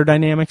of gender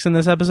dynamics in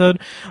this episode,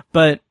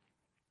 but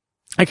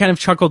I kind of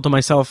chuckled to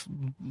myself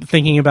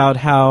thinking about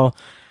how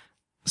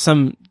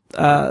some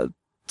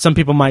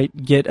people might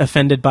get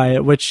offended by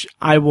it, which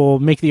I will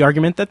make the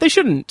argument that they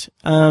shouldn't,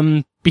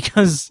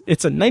 because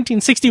it's a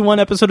 1961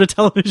 episode of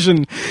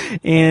television,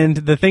 and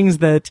the things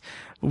that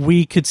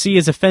we could see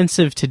as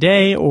offensive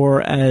today,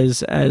 or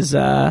as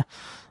I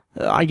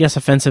guess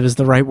offensive is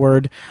the right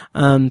word,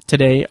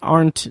 today,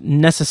 aren't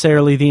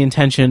necessarily the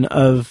intention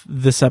of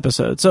this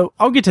episode. So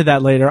I'll get to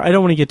that later. I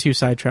don't want to get too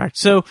sidetracked.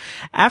 So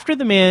after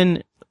the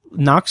man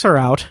knocks her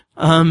out.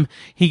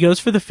 He goes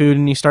for the food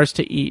and he starts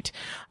to eat.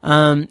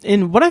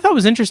 And what I thought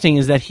was interesting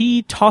is that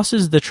he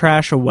tosses the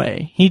trash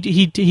away.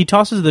 He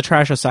tosses the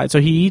trash aside.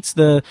 So he eats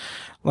the,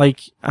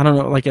 like, I don't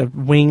know, like a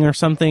wing or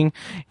something,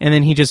 and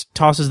then he just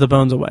tosses the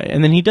bones away.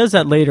 And then he does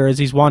that later as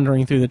he's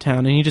wandering through the town,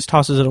 and he just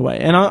tosses it away.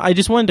 And I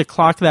just wanted to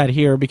clock that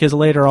here because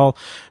later I'll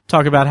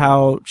talk about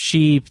how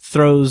she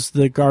throws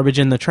the garbage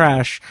in the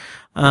trash.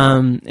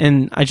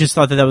 And I just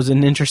thought that was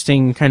an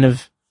interesting kind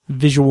of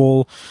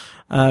visual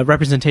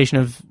representation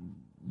of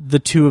the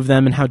two of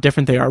them and how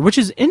different they are, which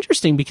is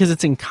interesting because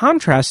it's in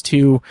contrast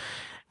to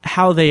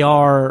how they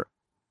are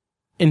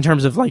in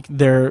terms of like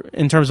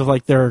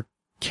their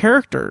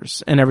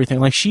characters and everything.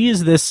 Like, she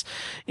is this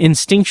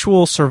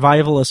instinctual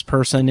survivalist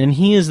person, and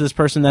he is this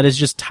person that is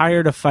just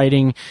tired of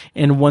fighting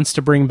and wants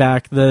to bring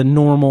back the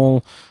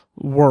normal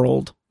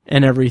world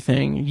and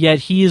everything. Yet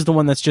he is the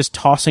one that's just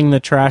tossing the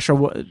trash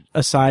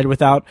aside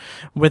without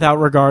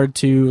regard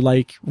to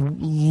like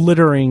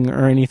littering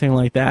or anything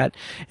like that.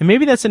 And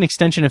maybe that's an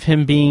extension of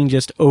him being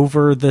just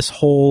over this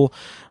whole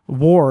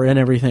war and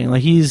everything.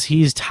 Like,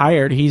 he's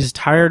tired. He's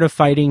tired of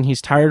fighting.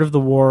 He's tired of the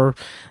war.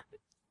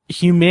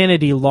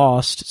 Humanity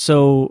lost,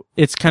 so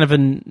it's kind of a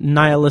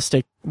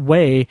nihilistic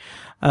way,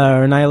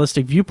 or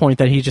nihilistic viewpoint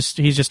that he's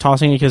just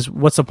tossing it because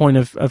what's the point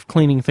of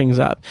cleaning things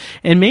up?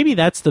 And maybe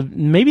that's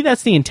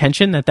the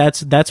intention,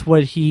 that's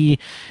what he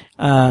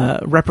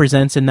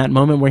represents in that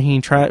moment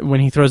where when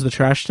he throws the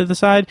trash to the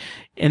side,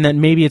 and that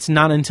maybe it's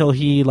not until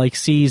he like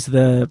sees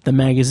the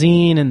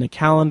magazine and the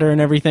calendar and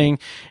everything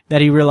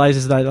that he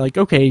realizes that, like,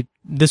 okay,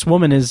 this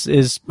woman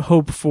is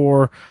hope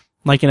for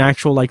like an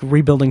actual like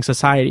rebuilding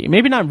society.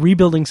 Maybe not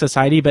rebuilding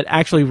society, but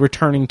actually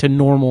returning to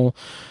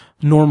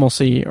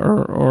normalcy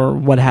or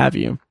what have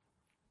you.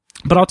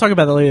 But I'll talk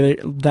about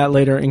that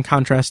later in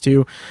contrast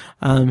to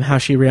how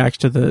she reacts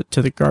to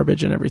the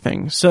garbage and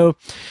everything. So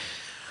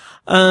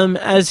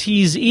as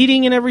he's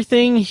eating and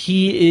everything,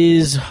 he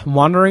is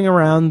wandering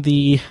around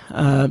the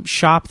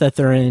shop that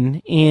they're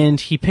in, and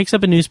he picks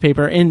up a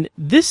newspaper. And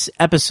this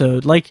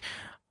episode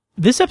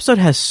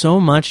has so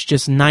much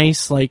just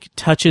nice like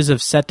touches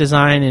of set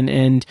design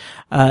and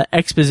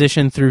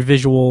exposition through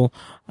visual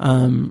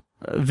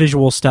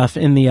stuff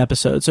in the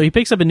episode. So he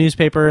picks up a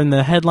newspaper, and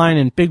the headline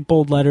in big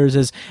bold letters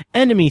is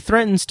 "Enemy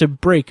threatens to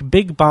break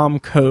big bomb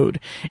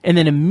code." And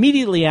then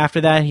immediately after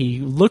that, he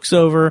looks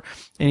over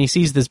and he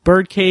sees this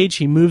bird cage.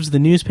 He moves the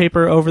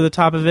newspaper over the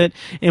top of it,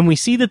 and we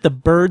see that the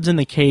birds in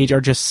the cage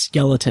are just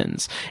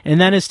skeletons.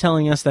 And that is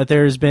telling us that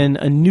there's been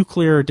a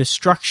nuclear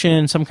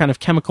destruction, some kind of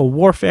chemical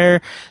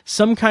warfare,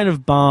 some kind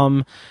of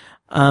bomb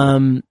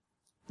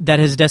that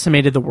has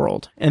decimated the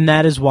world. And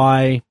that is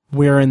why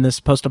we're in this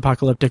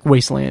post-apocalyptic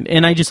wasteland.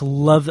 And I just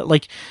love that.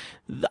 Like,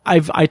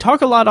 I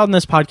talk a lot on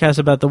this podcast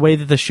about the way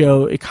that the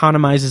show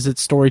economizes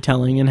its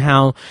storytelling and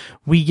how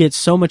we get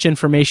so much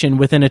information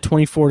within a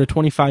 24 to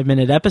 25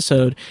 minute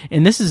episode.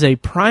 And this is a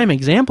prime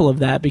example of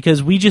that,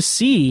 because we just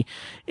see,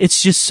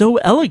 it's just so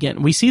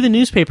elegant. We see the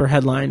newspaper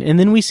headline, and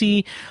then we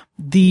see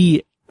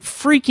the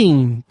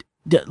freaking,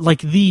 like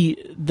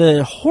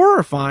the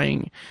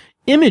horrifying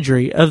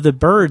imagery of the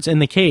birds in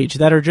the cage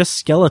that are just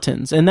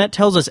skeletons. And that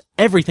tells us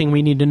everything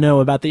we need to know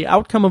about the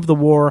outcome of the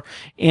war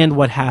and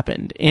what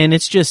happened. And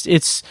it's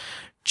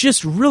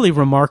just really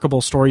remarkable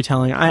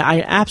storytelling.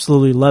 I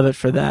absolutely love it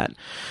for that.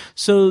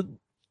 So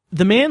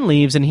the man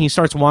leaves and he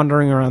starts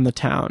wandering around the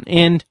town.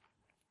 And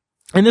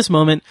in this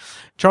moment,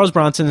 Charles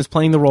Bronson is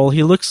playing the role.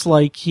 He looks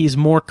like he's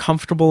more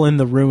comfortable in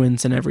the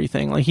ruins and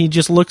everything. Like, he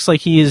just looks like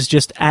he is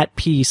just at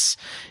peace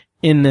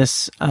in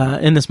this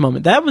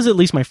moment. That was at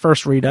least my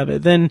first read of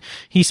it. Then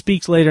he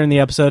speaks later in the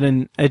episode,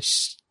 and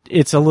it's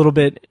a little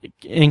bit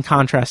in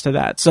contrast to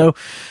that. So,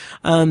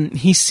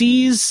 he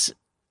sees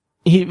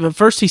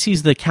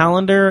the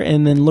calendar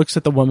and then looks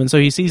at the woman. So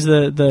he sees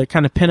the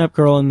kind of pinup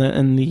girl in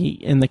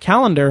the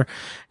calendar,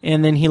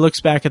 and then he looks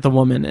back at the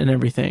woman and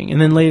everything.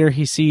 And then later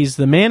he sees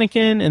the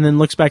mannequin and then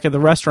looks back at the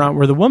restaurant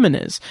where the woman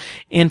is.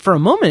 And for a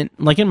moment,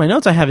 like in my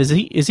notes I have, is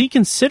he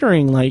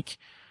considering like,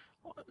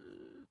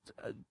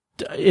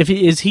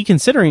 is he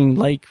considering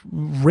like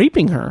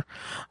raping her?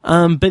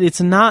 But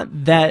it's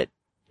not that.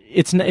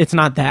 It's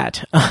not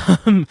that.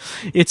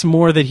 It's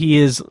more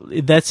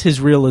that that's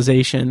his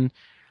realization.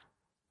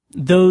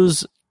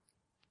 Those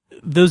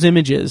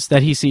images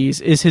that he sees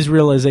is his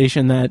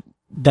realization that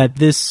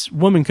this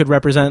woman could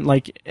represent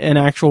like an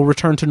actual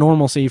return to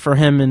normalcy for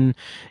him,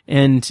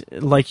 and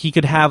like he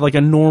could have like a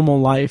normal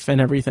life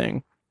and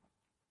everything.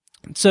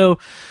 So,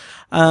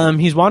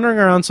 he's wandering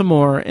around some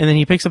more, and then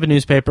he picks up a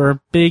newspaper,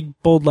 big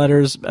bold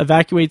letters,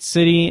 "Evacuate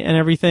city" and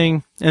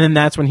everything. And then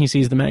that's when he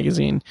sees the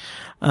magazine.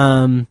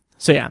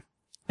 So yeah.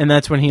 And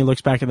that's when he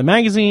looks back at the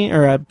magazine,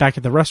 or back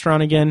at the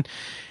restaurant again.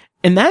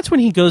 And that's when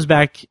he goes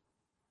back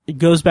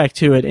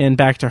to it and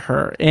back to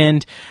her.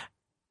 And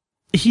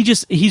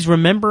he's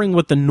remembering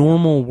what the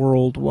normal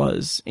world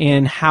was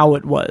and how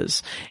it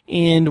was.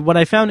 And what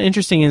I found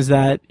interesting is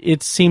that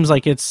it seems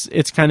like it's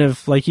kind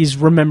of like he's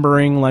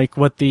remembering like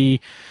what I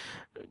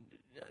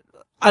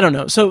don't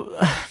know. So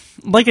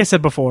like I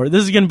said before,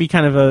 this is going to be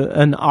kind of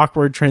an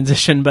awkward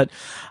transition, but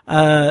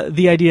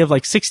the idea of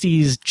like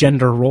 60s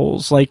gender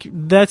roles, like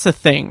that's a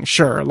thing,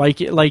 sure.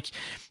 Like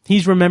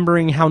he's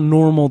remembering how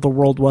normal the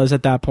world was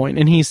at that point,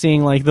 and he's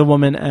seeing like the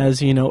woman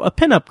as, you know, a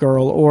pinup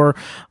girl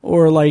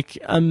or like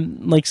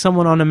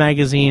someone on a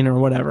magazine or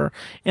whatever.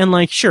 And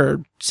like,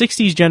 sure,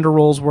 60s gender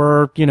roles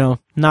were, you know,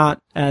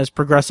 not as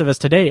progressive as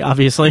today,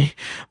 obviously,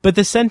 but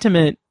the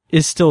sentiment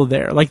is still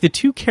there. Like the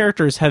two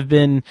characters have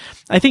been,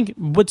 I think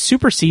what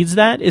supersedes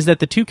that is that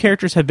the two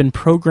characters have been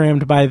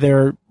programmed by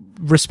their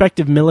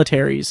respective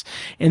militaries.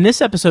 And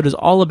this episode is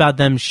all about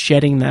them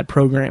shedding that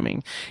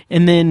programming.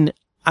 And then,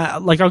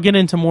 I'll get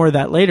into more of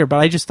that later, but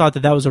I just thought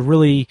that was a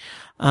really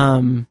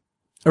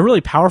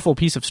powerful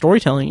piece of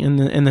storytelling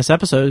in this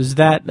episode, is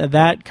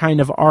that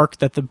kind of arc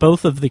that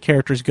both of the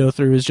characters go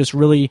through is just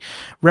really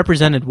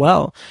represented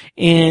well.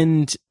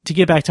 And to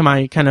get back to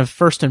my kind of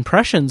first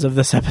impressions of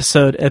this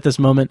episode at this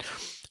moment,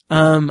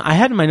 I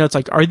had in my notes,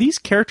 like, are these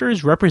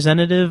characters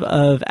representative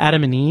of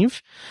Adam and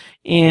Eve?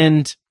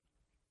 And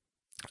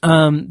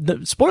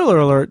the spoiler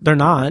alert, they're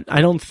not.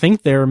 I don't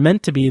think they're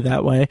meant to be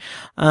that way.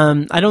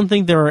 I don't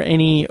think there are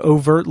any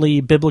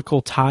overtly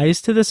biblical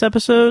ties to this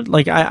episode.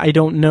 Like, I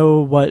don't know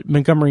what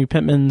Montgomery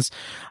Pittman's,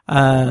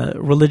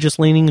 religious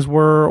leanings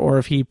were, or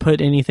if he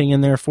put anything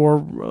in there for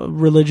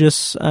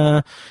religious,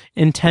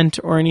 intent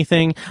or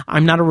anything.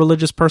 I'm not a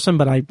religious person,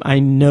 but I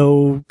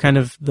know kind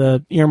of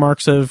the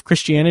earmarks of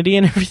Christianity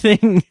and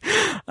everything.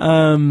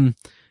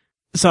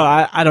 So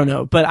I don't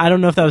know, but I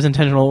don't know if that was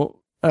intentional.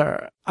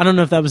 I don't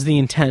know if that was the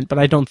intent, but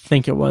I don't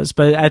think it was.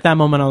 But at that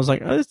moment, I was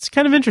like, oh, it's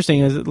kind of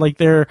interesting. Is it like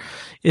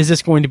is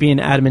this going to be an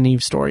Adam and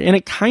Eve story? And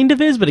it kind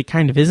of is, but it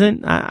kind of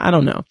isn't. I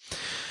don't know.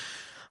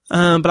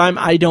 But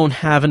I don't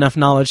have enough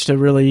knowledge to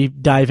really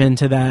dive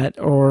into that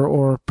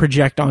or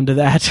project onto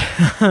that,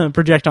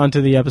 project onto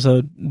the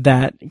episode,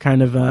 that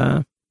kind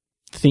of,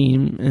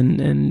 theme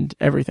and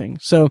everything.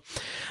 So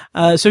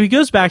he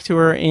goes back to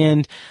her,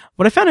 and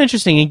what I found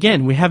interesting,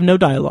 again, we have no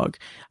dialogue.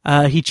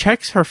 He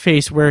checks her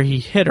face where he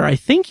hit her. I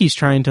think he's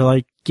trying to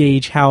like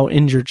gauge how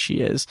injured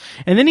she is.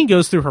 And then he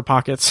goes through her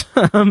pockets.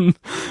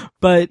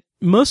 But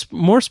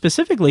more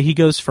specifically, he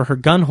goes for her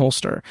gun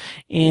holster.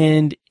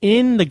 And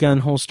in the gun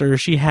holster,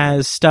 she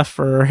has stuff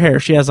for her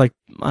hair. She has like,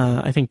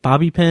 I think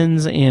bobby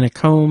pins and a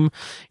comb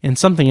and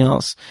something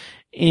else.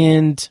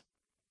 And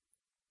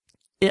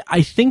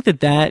I think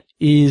that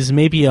is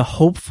maybe a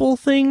hopeful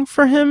thing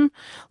for him.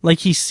 Like,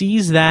 he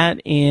sees that,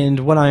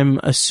 and what I'm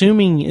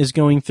assuming is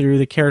going through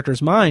the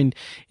character's mind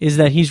is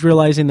that he's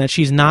realizing that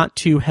she's not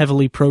too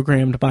heavily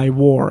programmed by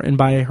war and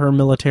by her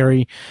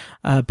military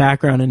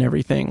background and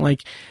everything.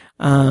 Like,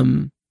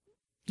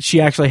 she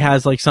actually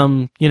has like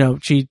some, you know,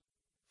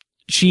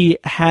 she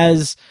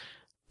has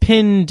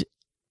pinned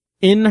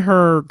in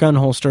her gun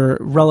holster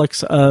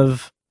relics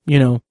of, you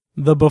know,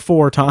 the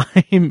before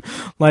time,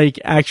 like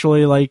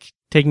actually like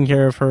taking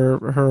care of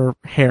her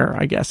hair,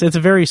 I guess. It's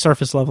a very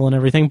surface level and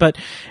everything, but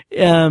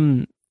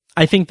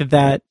I think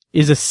that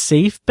is a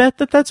safe bet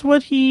that's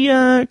what he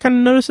kind of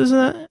notices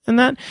in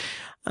that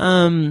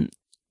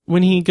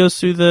when he goes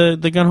through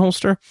the gun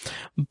holster.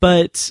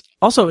 But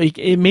also,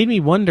 it made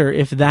me wonder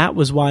if that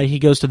was why he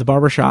goes to the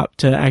barbershop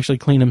to actually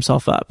clean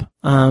himself up.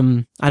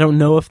 I don't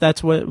know if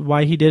that's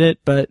why he did it,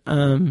 but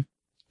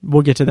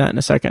we'll get to that in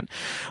a second.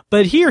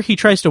 But here he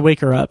tries to wake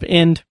her up,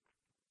 and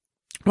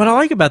what I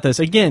like about this,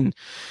 again,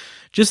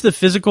 just the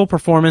physical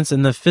performance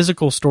and the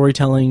physical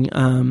storytelling,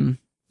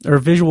 or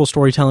visual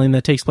storytelling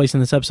that takes place in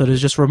this episode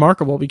is just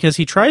remarkable, because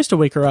he tries to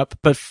wake her up,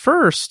 but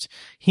first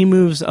he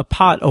moves a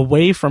pot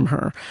away from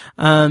her.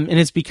 And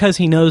it's because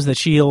he knows that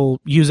she'll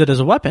use it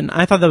as a weapon.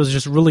 I thought that was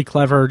just really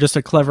clever, just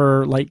a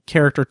clever, like,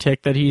 character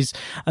tick, that he's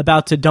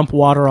about to dump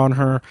water on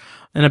her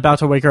and about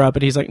to wake her up,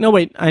 but he's like, no,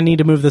 wait, I need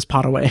to move this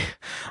pot away.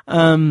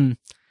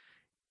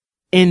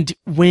 And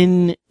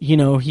when, you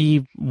know,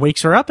 he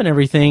wakes her up and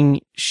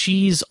everything,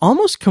 she's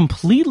almost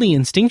completely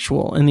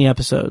instinctual in the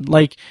episode.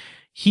 Like,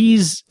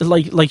 he's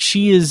like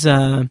she is,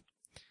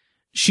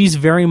 she's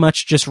very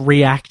much just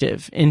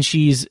reactive, and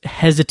she's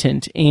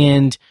hesitant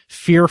and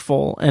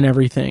fearful and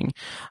everything.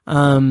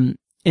 And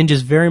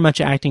just very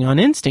much acting on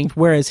instinct,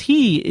 whereas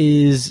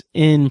he is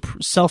in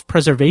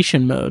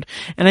self-preservation mode.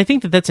 And I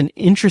think that's an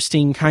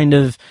interesting kind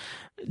of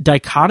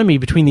dichotomy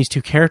between these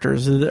two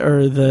characters,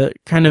 or the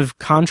kind of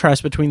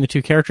contrast between the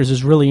two characters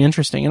is really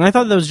interesting. And I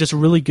thought that was just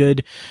really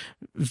good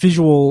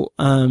visual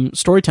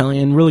storytelling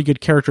and really good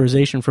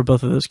characterization for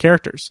both of those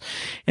characters.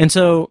 And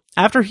so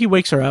after he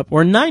wakes her up,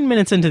 we're 9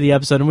 minutes into the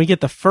episode, and we get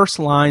the first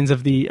lines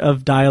of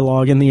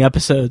dialogue in the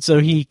episode. So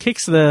he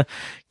kicks the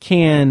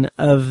can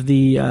of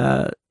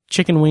the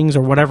chicken wings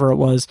or whatever it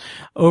was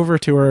over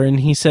to her,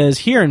 and he says,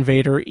 "Here,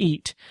 invader,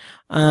 eat."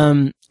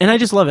 And I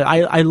just love it.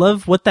 I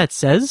love what that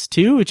says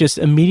too. It just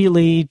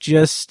immediately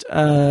just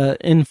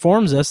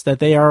informs us that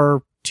they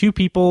are two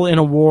people in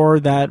a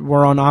war that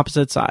were on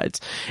opposite sides.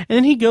 And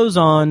then he goes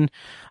on,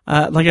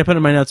 like I put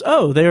in my notes,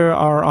 they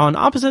are on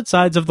opposite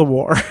sides of the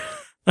war.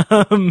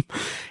 And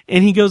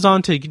he goes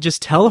on to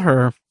just tell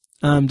her,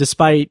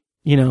 despite,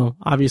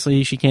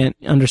 obviously she can't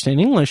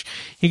understand English.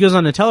 He goes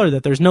on to tell her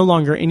that there's no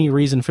longer any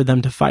reason for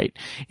them to fight.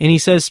 And he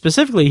says,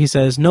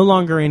 no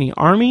longer any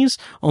armies,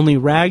 only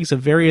rags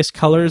of various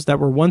colors that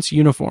were once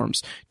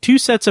uniforms. 2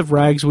 sets of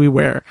rags we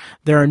wear.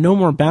 There are no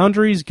more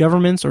boundaries,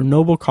 governments, or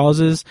noble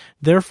causes,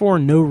 therefore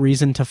no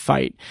reason to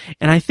fight.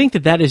 And I think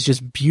that is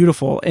just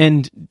beautiful.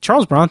 And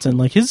Charles Bronson,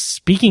 his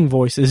speaking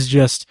voice is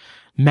just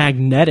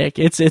magnetic.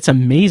 It's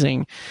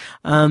amazing.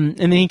 And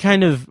then he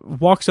kind of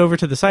walks over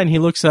to the side and he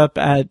looks up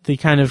at the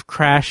kind of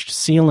crashed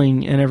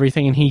ceiling and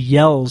everything, and he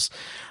yells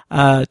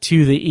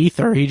to the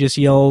ether. He just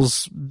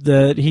yells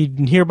that he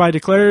hereby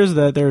declares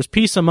that there's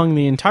peace among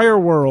the entire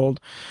world.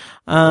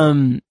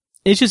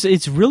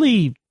 It's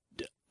really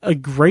a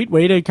great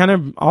way to kind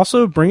of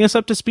also bring us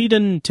up to speed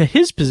into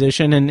his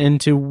position and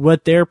to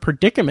what their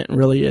predicament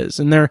really is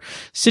and their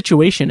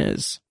situation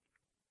is.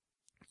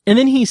 And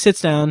then he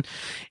sits down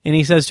and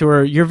he says to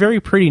her, "You're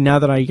very pretty now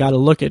that I got to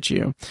look at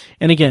you."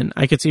 And again,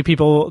 I could see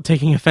people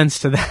taking offense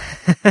to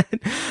that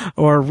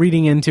or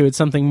reading into it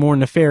something more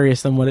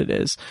nefarious than what it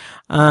is.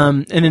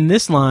 And in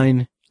this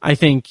line, I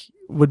think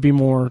would be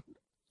more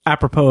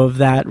apropos of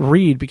that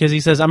read, because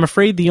he says, "I'm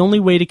afraid the only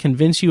way to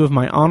convince you of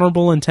my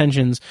honorable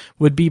intentions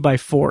would be by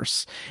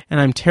force. And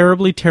I'm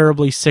terribly,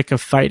 terribly sick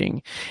of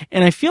fighting."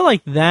 And I feel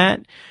like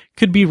that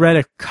could be read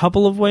a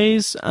couple of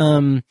ways.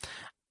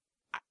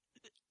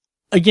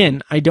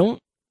 Again, I don't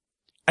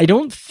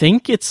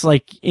think it's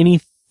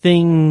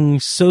anything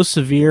so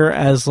severe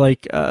as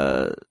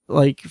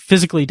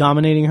physically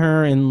dominating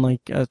her in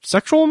a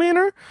sexual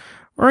manner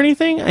or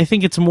anything. I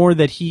think it's more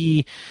that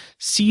he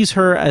sees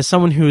her as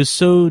someone who is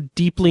so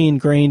deeply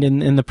ingrained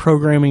in the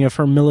programming of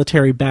her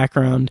military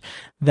background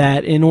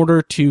that in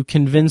order to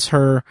convince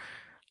her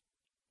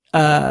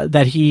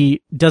that he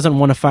doesn't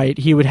want to fight,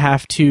 he would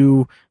have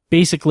to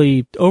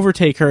basically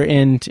overtake her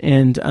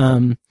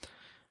and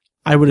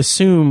I would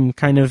assume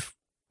kind of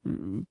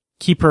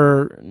keep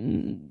her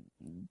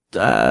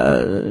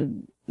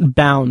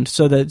bound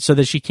so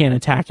that she can't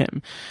attack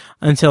him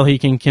until he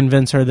can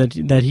convince her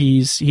that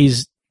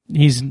he's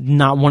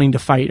not wanting to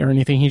fight or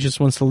anything. He just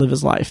wants to live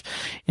his life,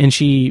 and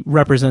she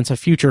represents a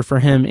future for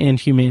him and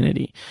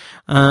humanity.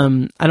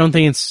 I don't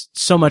think it's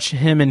so much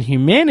him and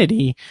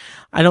humanity.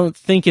 I don't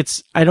think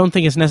it's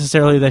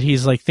necessarily that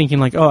he's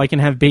thinking oh, I can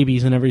have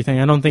babies and everything.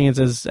 I don't think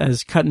it's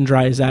as cut and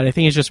dry as that. I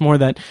think it's just more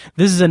that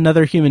this is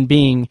another human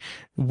being.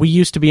 We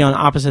used to be on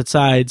opposite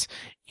sides,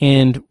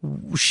 and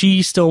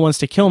she still wants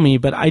to kill me,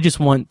 but I just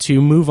want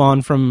to move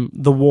on from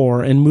the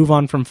war and move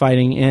on from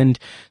fighting and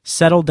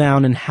settle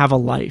down and have a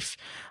life.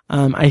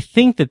 I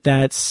think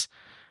that's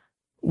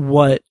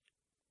what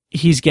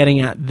he's getting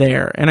at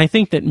there. And I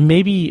think that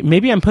maybe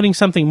I'm putting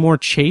something more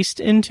chaste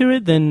into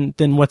it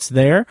than what's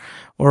there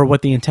or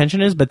what the intention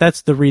is, but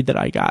that's the read that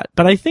I got.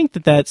 But I think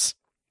that's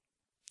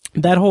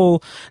that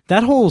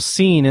whole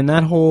scene and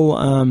that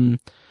whole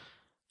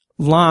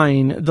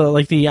line,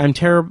 the I'm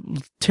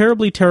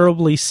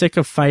terribly sick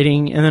of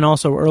fighting, and then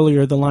also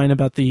earlier the line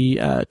about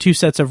the 2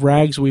 sets of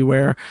rags we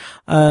wear,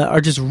 are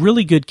just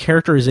really good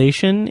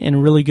characterization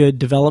and really good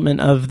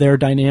development of their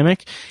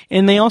dynamic.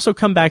 And they also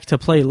come back to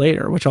play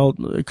later, which I'll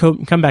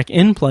come back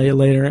in play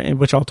later, and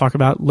which I'll talk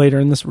about later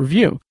in this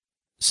review.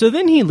 So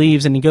then he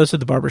leaves and he goes to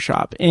the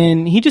barbershop,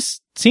 and he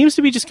just seems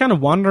to be just kind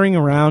of wandering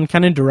around,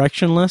 kind of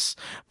directionless,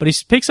 but he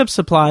picks up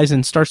supplies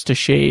and starts to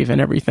shave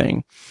and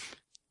everything.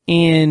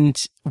 And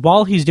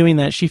while he's doing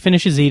that, she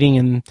finishes eating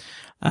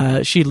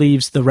and she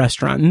leaves the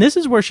restaurant. And this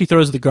is where she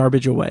throws the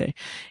garbage away.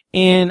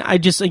 And I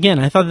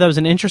thought that was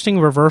an interesting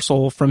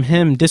reversal from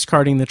him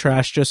discarding the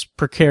trash just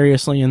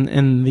precariously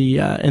in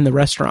the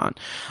restaurant.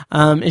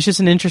 It's just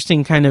an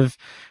interesting kind of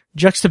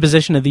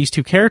juxtaposition of these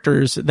two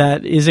characters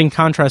that is in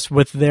contrast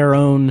with their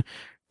own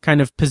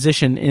kind of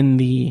position in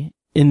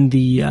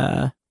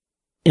the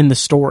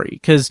story.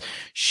 'Cause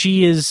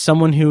she is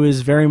someone who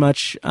is very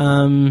much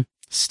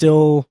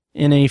still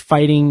in a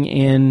fighting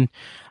and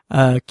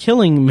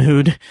killing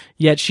mood,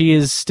 yet she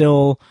is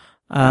still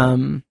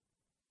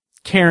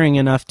caring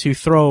enough to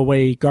throw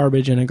away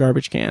garbage in a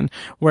garbage can,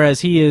 whereas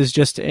he is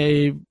just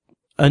a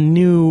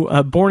new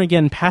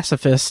born-again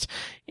pacifist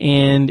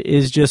and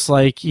is just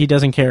he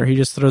doesn't care. He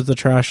just throws the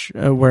trash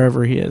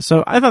wherever he is.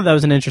 So I thought that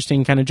was an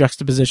interesting kind of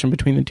juxtaposition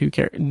between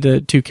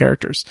the two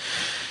characters.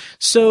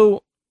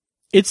 So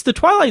it's the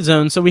Twilight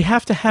Zone, so we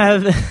have to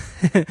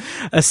have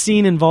a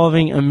scene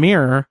involving a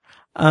mirror.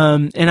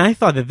 And I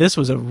thought that this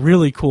was a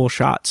really cool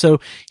shot. So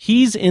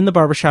he's in the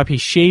barbershop,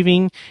 he's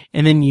shaving,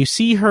 and then you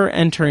see her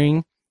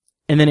entering,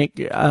 and then it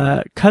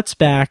cuts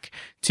back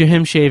to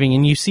him shaving,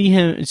 and you see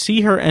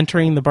her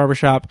entering the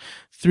barbershop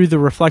through the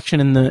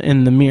reflection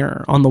in the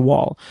mirror on the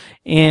wall.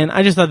 And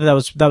I just thought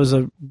that was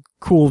a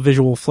cool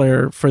visual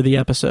flair for the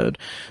episode.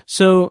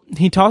 So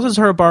he tosses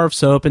her a bar of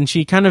soap, and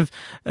she kind of,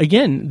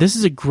 again, this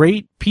is a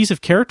great piece of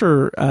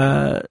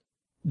character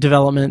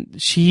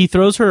development. She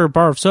throws her a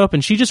bar of soap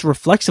and she just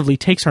reflexively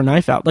takes her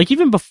knife out.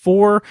 Even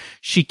before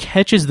she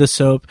catches the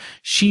soap,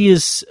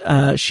 she's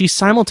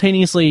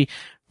simultaneously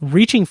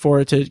reaching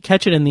for it to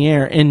catch it in the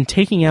air and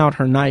taking out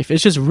her knife.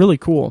 It's just really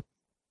cool.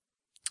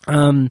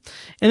 And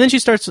then she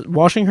starts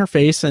washing her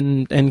face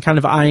and kind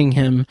of eyeing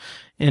him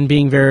and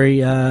being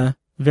very,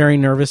 very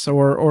nervous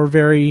or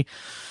very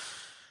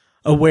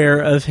aware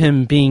of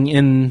him being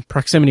in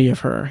proximity of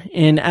her.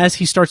 And as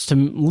he starts to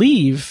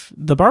leave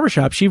the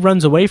barbershop, she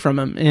runs away from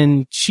him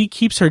and she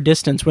keeps her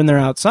distance when they're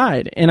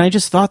outside. And I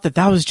just thought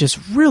that was just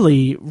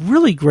really,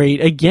 really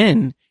great.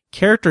 Again,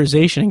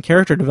 characterization and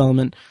character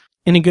development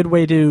in a good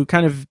way to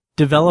kind of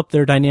develop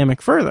their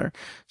dynamic further.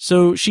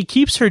 So she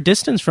keeps her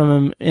distance from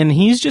him and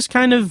he's just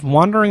kind of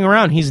wandering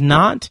around. He's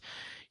not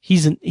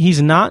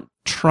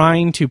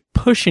trying to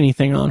push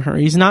anything on her.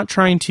 He's not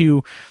trying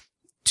to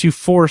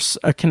force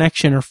a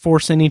connection or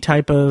force any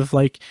type of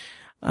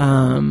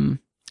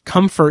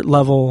comfort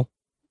level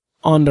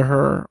onto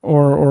her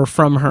or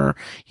from her.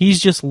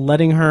 He's just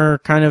letting her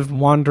kind of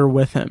wander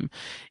with him.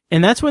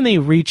 And that's when they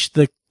reach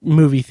the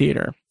movie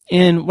theater.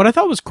 And what I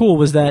thought was cool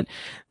was that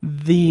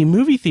the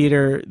movie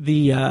theater,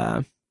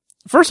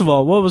 first of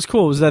all, what was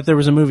cool was that there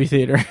was a movie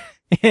theater.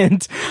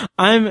 And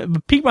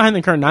I'm peek behind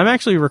the curtain. I'm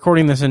actually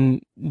recording this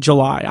in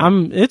July.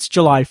 It's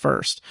July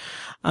 1st.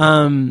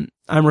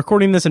 I'm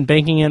recording this and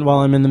banking it while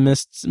I'm in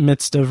the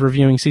midst of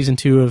reviewing season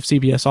 2 of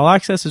CBS All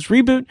Access's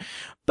reboot.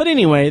 But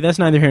anyway, that's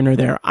neither here nor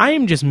there. I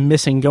am just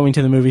missing going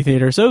to the movie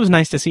theater. So it was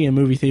nice to see a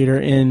movie theater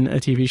in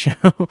a TV show.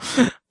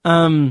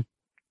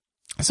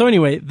 So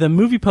anyway, the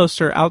movie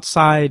poster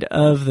outside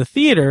of the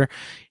theater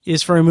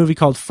is for a movie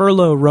called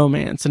Furlough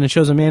Romance, and it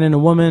shows a man and a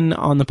woman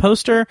on the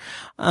poster.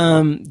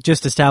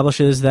 Just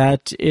establishes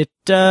that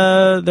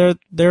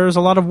there's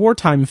a lot of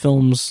wartime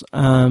films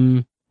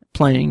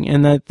playing,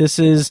 and that this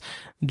is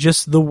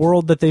just the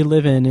world that they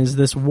live in, is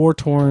this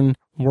war-torn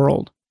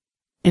world.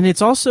 And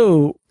it's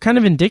also kind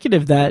of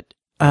indicative that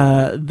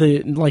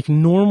the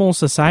normal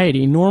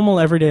society, normal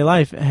everyday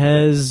life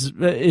is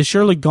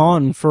surely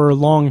gone for a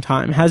long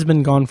time, has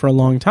been gone for a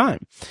long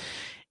time.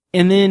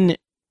 And then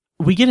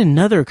we get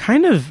another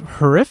kind of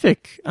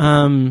horrific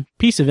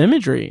piece of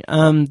imagery.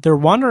 They're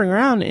wandering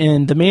around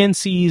and the man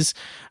sees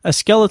a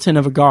skeleton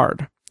of a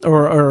guard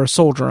or a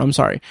soldier,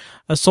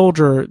 a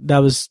soldier that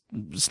was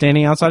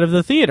standing outside of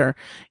the theater,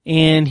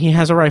 and he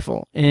has a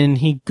rifle and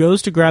he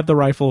goes to grab the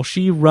rifle.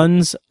 She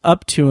runs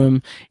up to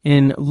him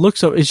and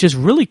looks it's just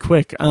really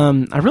quick.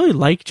 I really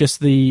like just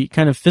the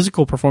kind of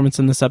physical performance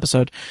in this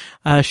episode.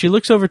 She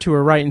looks over to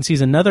her right and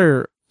sees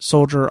another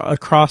soldier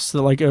across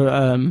the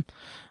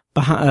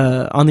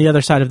on the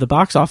other side of the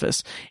box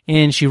office,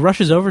 and she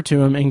rushes over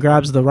to him and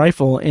grabs the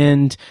rifle,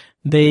 and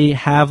they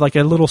have like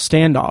a little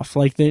standoff.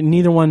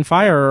 Neither one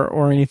fire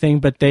or anything,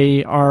 but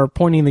they are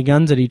pointing the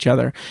guns at each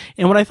other.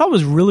 And what I thought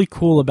was really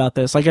cool about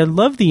this, I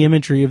love the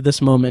imagery of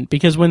this moment,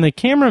 because when the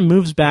camera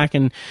moves back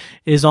and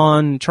is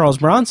on Charles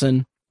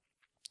Bronson,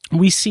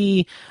 we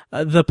see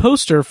the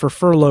poster for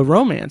Furlough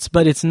Romance,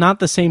 but it's not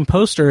the same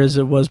poster as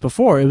it was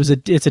before.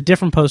 It's a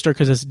different poster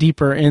because it's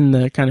deeper in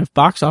the kind of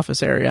box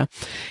office area.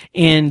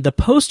 And the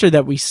poster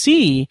that we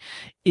see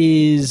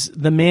is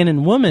the man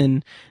and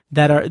woman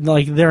that are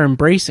they're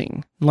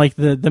embracing,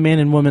 the man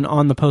and woman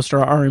on the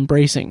poster are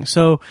embracing.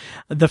 So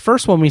the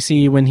first one we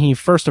see when he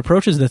first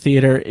approaches the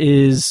theater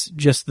is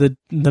just the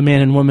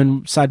man and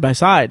woman side by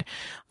side.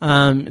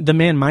 The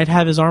man might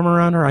have his arm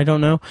around her, I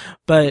don't know,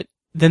 but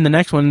then the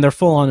next one, they're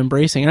full on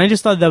embracing. And I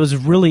just thought that was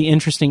really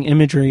interesting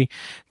imagery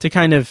to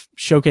kind of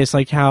showcase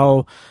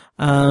how,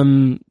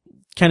 kind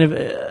of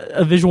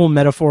a visual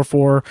metaphor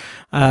for,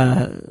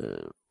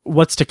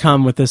 what's to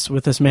come with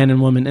this man and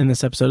woman in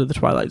this episode of The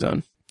Twilight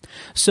Zone.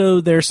 So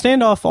their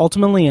standoff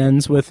ultimately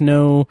ends with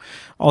no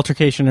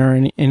altercation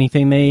or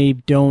anything. They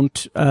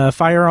don't,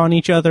 fire on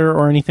each other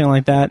or anything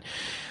like that.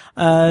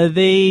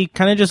 They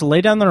kind of just lay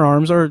down their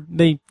arms, or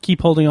they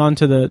keep holding on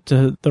to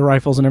the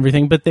rifles and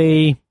everything, but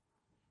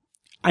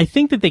I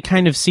think that they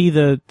kind of see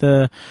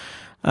the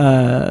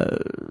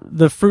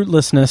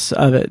fruitlessness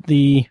of it,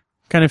 the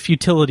kind of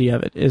futility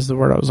of it is the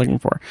word I was looking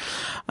for.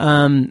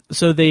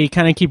 So they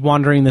kind of keep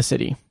wandering the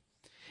city,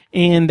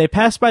 and they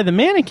pass by the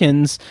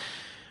mannequins,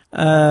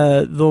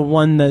 the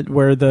one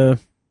where the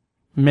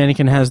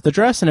mannequin has the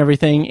dress and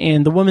everything,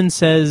 and the woman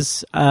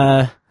says,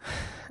 I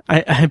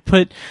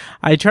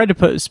tried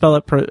to spell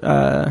it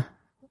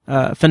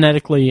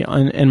phonetically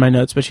in my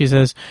notes, but she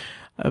says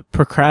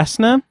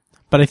procrastina.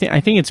 But I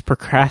think it's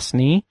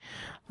procrastini.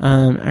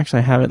 Actually,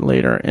 I have it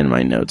later in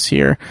my notes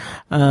here.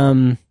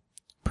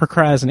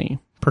 Procrastini.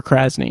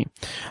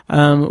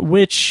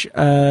 Which,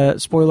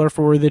 spoiler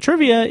for the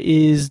trivia,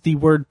 is the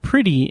word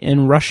pretty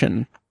in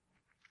Russian.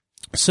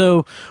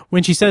 So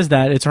when she says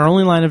that, it's her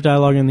only line of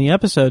dialogue in the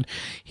episode.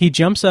 He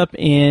jumps up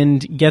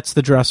and gets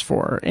the dress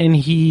for her, and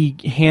he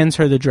hands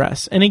her the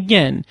dress. And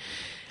again,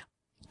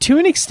 to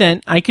an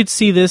extent, I could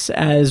see this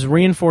as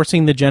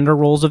reinforcing the gender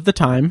roles of the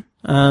time.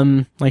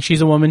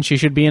 She's a woman, she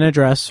should be in a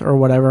dress or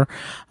whatever.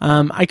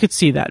 I could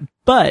see that.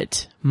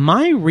 But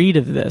my read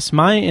of this,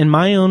 in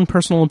my own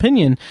personal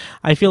opinion,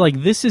 I feel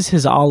like this is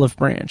his olive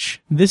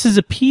branch. This is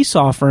a peace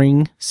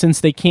offering since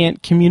they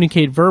can't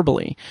communicate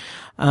verbally.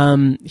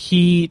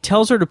 He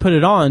tells her to put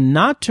it on,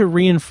 not to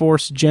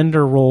reinforce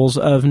gender roles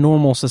of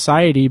normal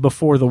society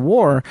before the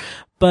war,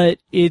 but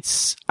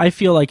I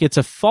feel like it's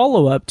a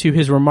follow-up to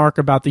his remark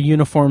about the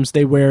uniforms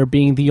they wear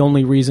being the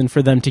only reason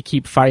for them to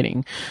keep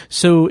fighting.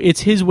 So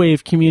it's his way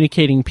of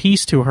communicating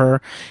peace to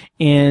her,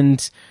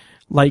 and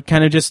like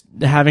kind of just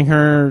having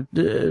her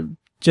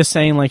just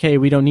saying like, hey,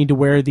 we don't need to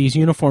wear these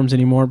uniforms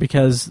anymore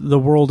because the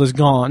world is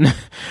gone.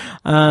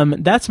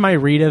 That's my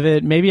read of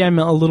it. Maybe I'm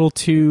a little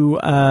too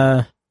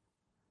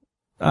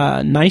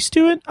nice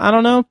to it. I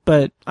don't know,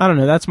 but I don't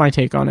know. That's my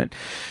take on it.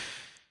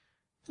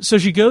 So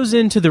she goes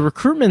into the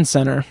recruitment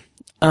center,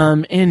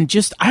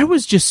 and I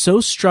was just so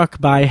struck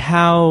by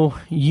how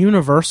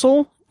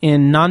universal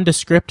and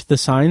nondescript the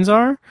signs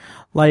are.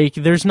 Like,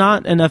 there's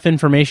not enough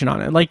information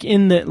on it. Like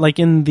in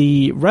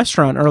the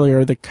restaurant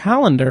earlier, the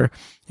calendar,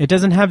 it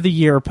doesn't have the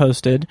year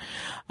posted.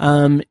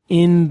 And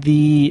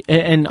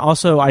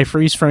also I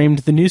freeze framed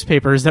the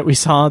newspapers that we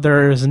saw.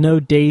 There's no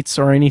dates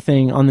or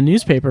anything on the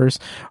newspapers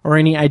or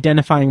any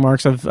identifying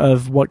marks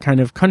of what kind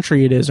of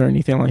country it is or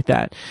anything like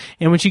that.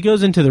 And when she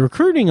goes into the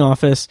recruiting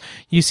office,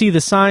 you see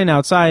the sign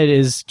outside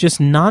is just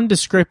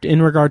nondescript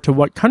in regard to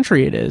what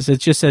country it is.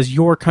 It just says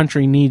your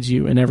country needs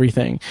you and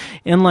everything.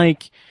 And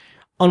like,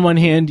 on one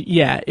hand,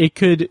 yeah, it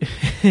could,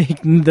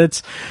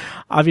 that's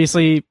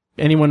obviously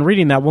anyone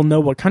reading that will know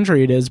what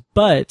country it is,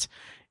 but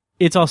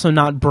it's also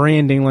not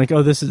branding like,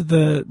 oh, this is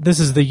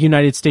the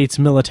United States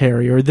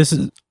military, or this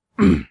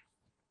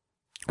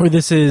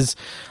is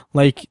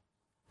like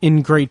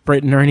in Great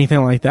Britain or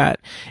anything like that.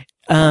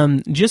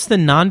 Just the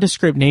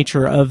nondescript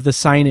nature of the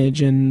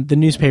signage and the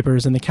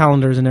newspapers and the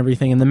calendars and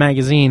everything and the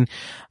magazine,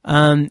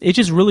 it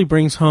just really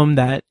brings home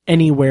that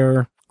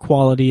anywhere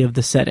quality of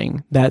the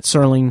setting that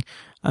Serling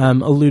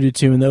alluded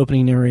to in the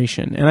opening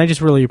narration, and I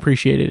just really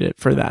appreciated it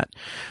for that.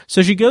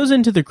 So she goes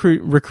into the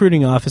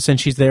recruiting office, and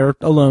she's there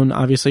alone,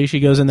 obviously. She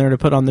goes in there to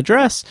put on the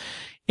dress,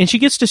 and she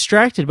gets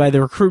distracted by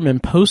the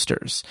recruitment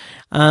posters.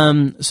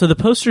 So the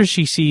poster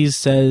she sees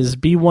says,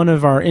 be one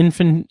of our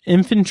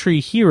infantry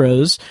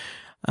heroes.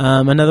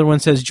 Another one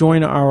says,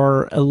 join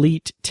our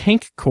elite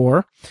tank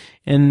corps.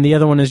 And the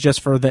other one is just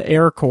for the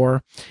Air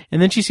Corps.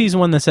 And then she sees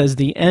one that says,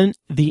 the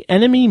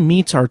enemy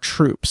meets our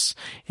troops.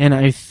 And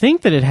I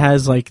think that it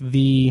has like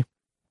it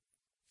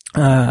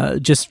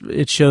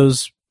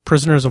shows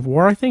prisoners of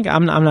war, I think.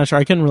 I'm not sure.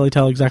 I couldn't really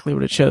tell exactly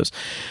what it shows.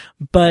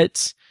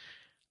 But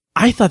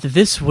I thought that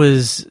this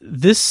was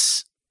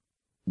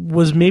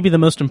maybe the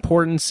most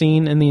important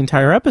scene in the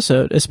entire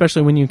episode,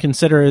 especially when you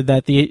consider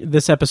that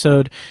this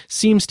episode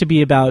seems to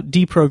be about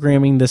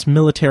deprogramming this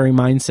military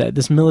mindset,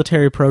 this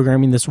military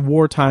programming, this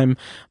wartime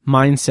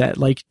mindset.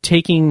 Like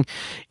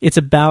it's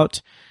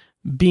about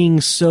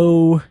being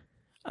so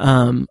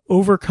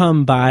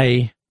overcome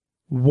by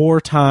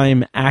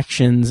wartime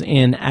actions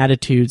and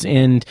attitudes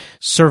and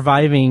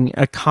surviving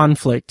a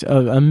conflict,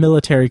 a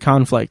military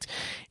conflict,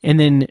 and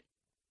then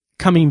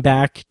coming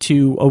back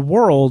to a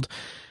world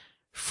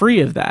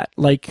free of that,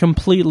 like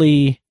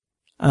completely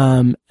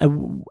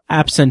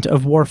absent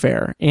of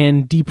warfare,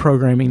 and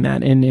deprogramming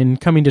that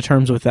and coming to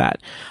terms with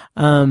that.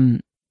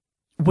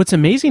 What's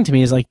amazing to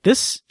me is like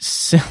this,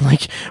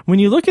 like when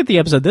you look at the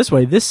episode this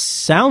way, this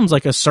sounds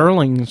like a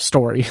Serling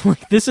story.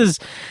 Like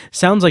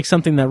sounds like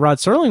something that Rod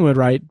Serling would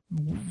write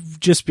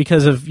just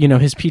because of,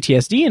 his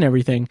PTSD and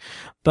everything.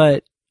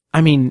 But I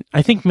mean,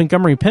 I think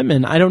Montgomery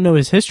Pittman, I don't know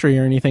his history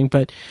or anything,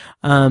 but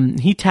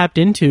he tapped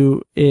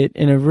into it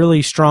in a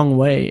really strong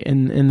way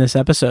in this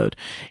episode.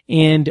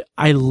 And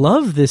I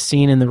love this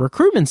scene in the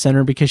recruitment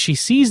center because she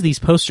sees these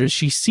posters.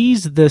 She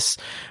sees this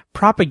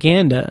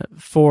propaganda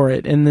for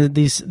it and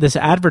this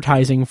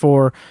advertising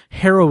for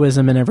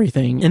heroism and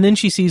everything. And then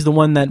she sees the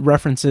one that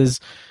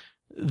references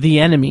the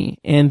enemy,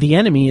 and the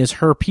enemy is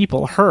her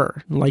people,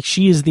 like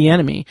she is the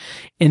enemy.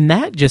 And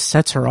that just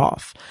sets her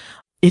off.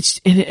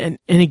 And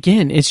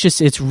again,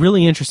 it's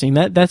really interesting.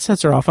 That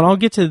sets her off. And I'll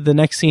get to the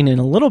next scene in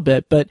a little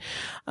bit, but,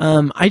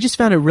 I just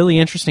found it really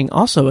interesting.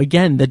 Also,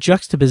 again, the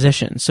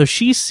juxtaposition. So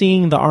she's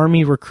seeing the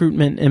army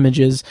recruitment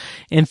images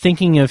and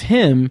thinking of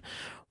him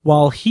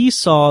while he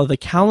saw the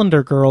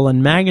calendar girl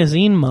and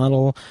magazine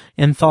model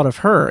and thought of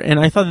her. And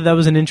I thought that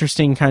was an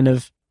interesting kind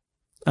of,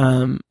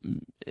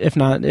 if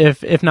not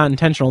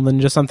intentional, then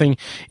just something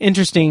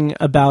interesting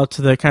about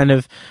the kind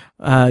of,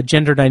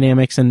 gender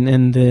dynamics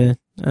and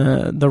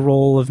the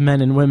role of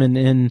men and women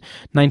in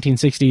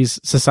 1960s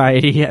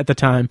society at the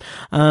time.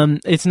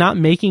 It's not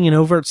making an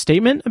overt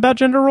statement about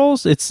gender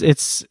roles.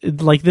 It's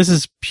like this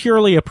is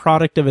purely a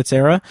product of its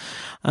era.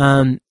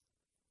 And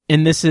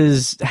this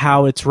is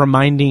how it's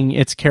reminding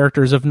its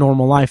characters of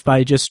normal life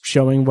by just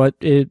showing what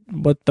the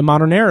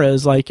modern era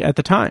is like at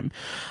the time.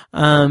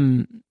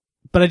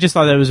 But I just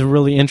thought that was a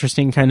really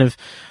interesting kind of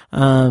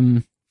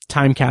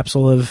time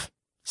capsule of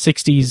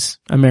 60s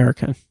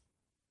America.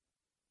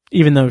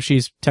 Even though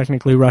she's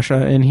technically Russia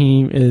and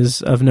he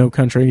is of no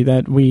country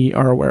that we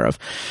are aware of.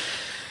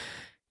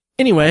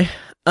 Anyway,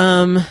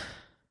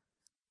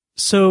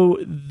 So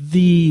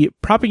the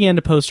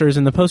propaganda posters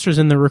and the posters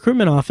in the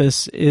recruitment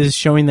office is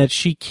showing that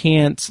she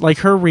can't, like,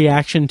 her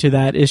reaction to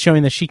that is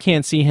showing that she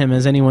can't see him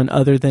as anyone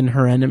other than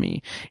her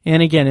enemy.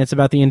 And again, it's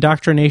about the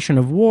indoctrination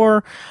of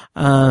war,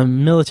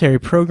 military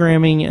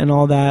programming and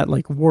all that,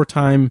 like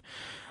wartime,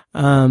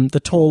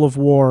 the toll of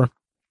war,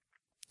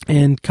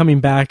 and coming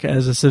back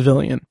as a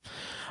civilian.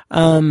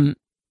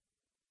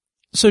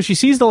 So she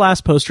sees the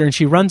last poster and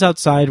she runs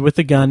outside with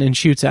the gun and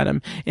shoots at him.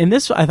 And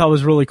this I thought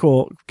was really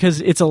cool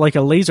because it's like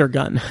a laser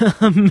gun.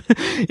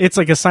 It's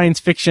like a science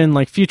fiction,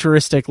 like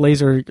futuristic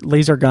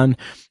laser gun.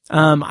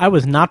 I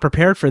was not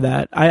prepared for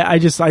that. I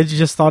just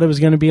thought it was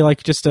going to be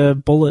like just a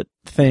bullet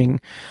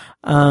thing.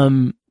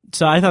 So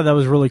I thought that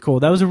was really cool.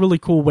 That was a really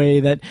cool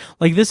way that,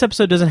 like, this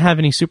episode doesn't have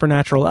any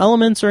supernatural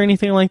elements or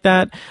anything like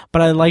that,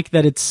 but I like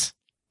that it's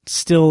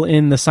still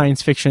in the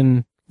science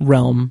fiction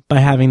realm by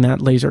having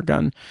that laser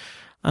gun.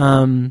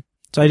 So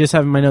I just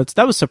have in my notes,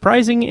 that was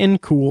surprising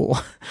and cool.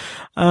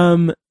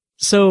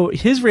 So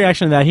his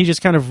reaction to that, he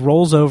just kind of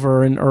rolls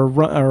over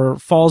or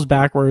falls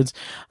backwards.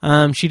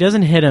 She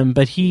doesn't hit him,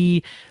 but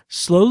he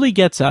slowly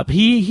gets up.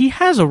 He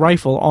has a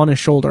rifle on his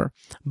shoulder,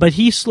 but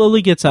he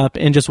slowly gets up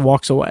and just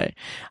walks away.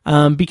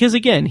 Because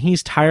again,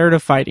 he's tired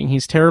of fighting.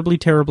 He's terribly,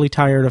 terribly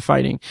tired of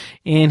fighting.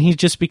 And he's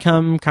just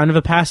become kind of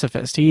a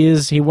pacifist.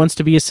 He wants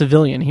to be a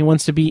civilian. He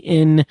wants to be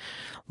in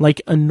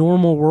like a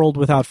normal world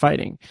without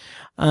fighting.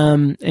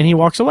 And he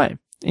walks away.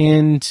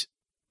 And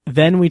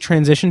then we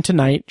transition to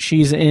night.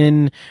 She's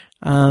in,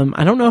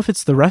 I don't know if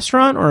it's the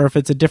restaurant or if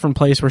it's a different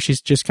place where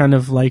she's just kind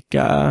of like,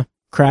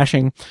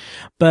 crashing,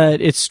 but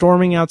it's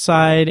storming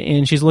outside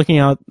and she's looking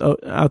out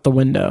the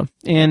window.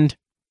 And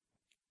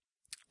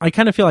I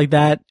kind of feel like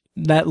that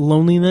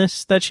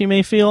loneliness that she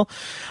may feel,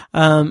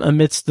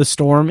 amidst the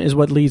storm is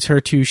what leads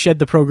her to shed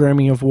the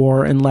programming of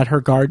war and let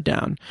her guard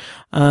down,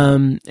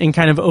 and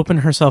kind of open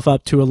herself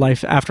up to a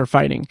life after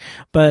fighting.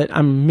 But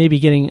I'm maybe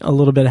getting a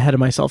little bit ahead of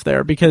myself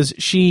there because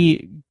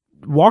she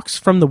walks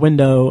from the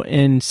window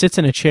and sits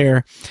in a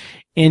chair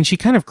and she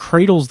kind of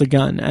cradles the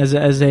gun as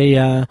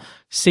a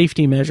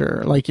safety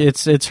measure. Like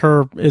it's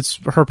her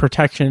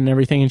protection and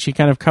everything, and she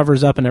kind of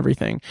covers up and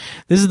everything.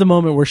 This is the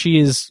moment where she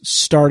is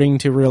starting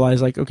to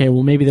realize, like, okay,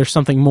 well, maybe there's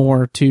something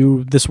more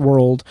to this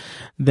world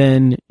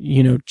than,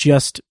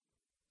 just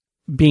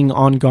being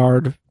on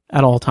guard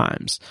at all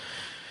times.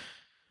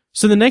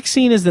 So the next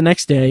scene is the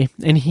next day,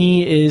 and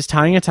he is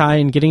tying a tie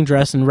and getting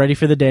dressed and ready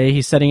for the day.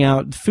 He's setting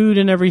out food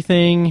and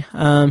everything.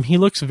 He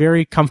looks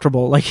very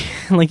comfortable, like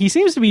he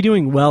seems to be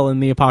doing well in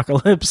the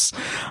apocalypse.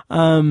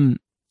 And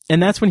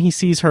that's when he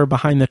sees her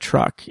behind the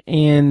truck,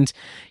 and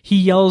he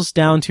yells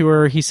down to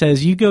her. He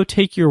says, "You go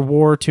take your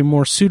war to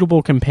more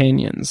suitable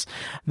companions.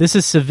 This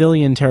is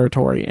civilian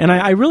territory." And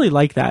I really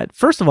like that.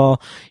 First of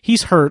all,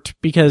 he's hurt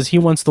because he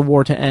wants the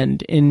war to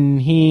end,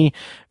 and he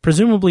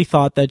presumably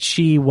thought that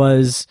she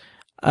was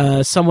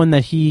someone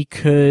that he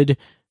could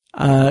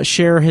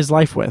share his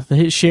life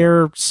with,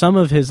 share some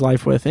of his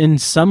life with in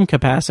some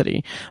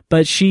capacity.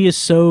 But she is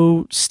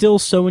still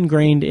so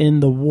ingrained in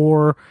the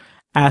war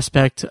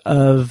aspect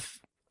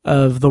of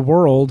the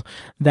world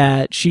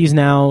that she's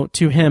now,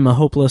 to him, a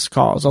hopeless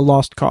cause, a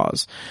lost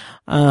cause.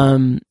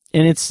 And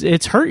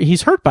it's hurt.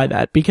 He's hurt by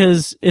that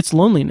because it's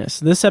loneliness.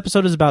 This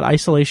episode is about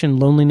isolation,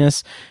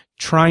 loneliness,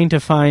 trying to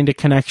find a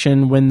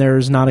connection when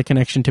there's not a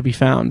connection to be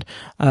found,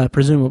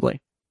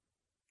 presumably.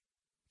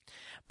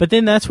 But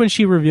then that's when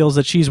she reveals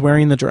that she's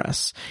wearing the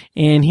dress.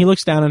 And he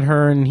looks down at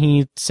her and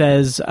he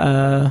says,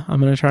 I'm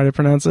going to try to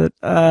pronounce it,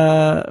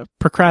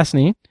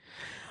 procrastinate.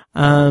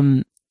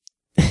 And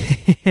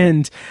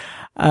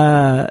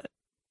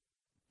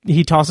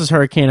he tosses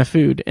her a can of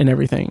food and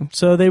everything.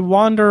 So they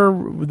wander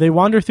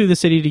through the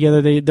city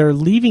together. They're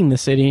leaving the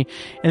city,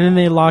 and then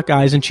they lock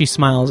eyes and she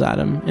smiles at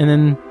him, and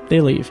then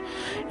they leave.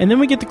 And then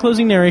we get the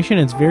closing narration.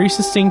 It's very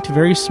succinct,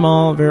 very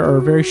small,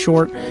 very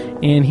short.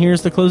 And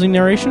here's the closing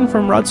narration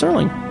from Rod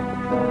Serling.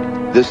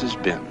 This has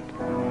been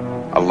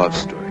a love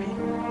story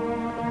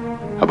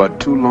about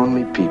two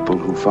lonely people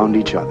who found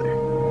each other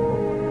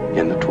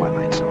in the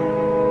Twilight Zone.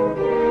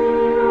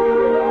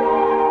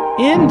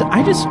 And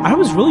I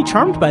was really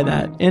charmed by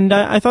that. And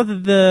I thought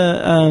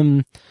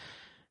that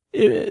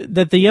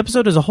the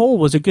episode as a whole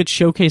was a good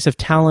showcase of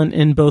talent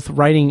in both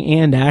writing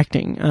and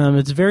acting.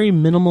 It's very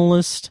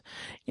minimalist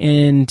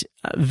and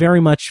very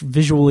much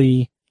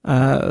visually,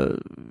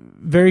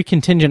 very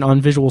contingent on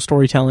visual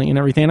storytelling and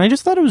everything. And I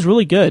just thought it was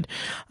really good.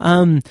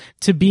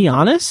 To be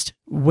honest,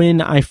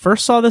 when I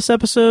first saw this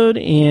episode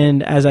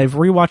and as I've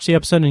rewatched the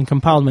episode and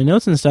compiled my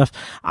notes and stuff,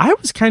 I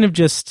was kind of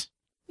just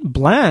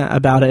blah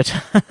about it.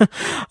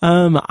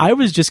 I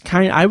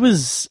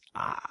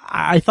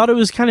thought it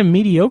was kind of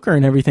mediocre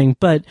and everything,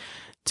 but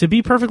to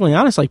be perfectly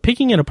honest, like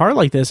picking it apart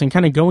like this and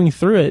kind of going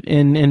through it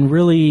and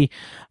really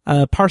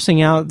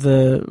parsing out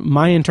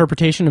my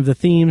interpretation of the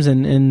themes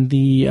and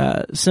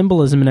the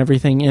symbolism and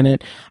everything in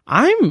it,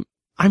 I'm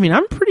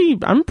pretty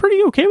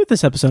okay with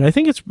this episode. I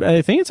think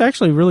it's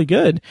actually really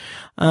good.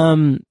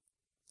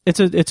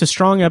 it's a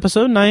strong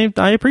episode, and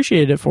I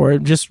appreciated it for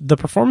it. Just the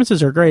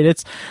performances are great.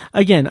 It's,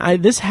 again,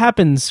 this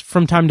happens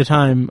from time to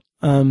time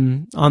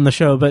on the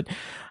show, but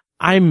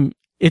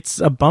it's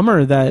a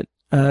bummer that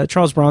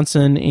Charles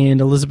Bronson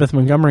and Elizabeth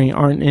Montgomery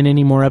aren't in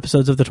any more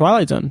episodes of The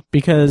Twilight Zone,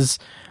 because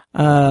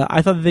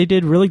I thought they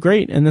did really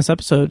great in this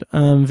episode.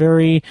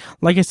 Very,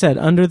 like I said,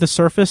 under the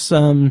surface,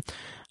 kind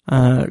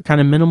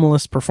of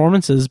minimalist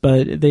performances,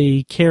 but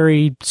they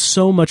carry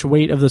so much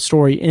weight of the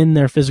story in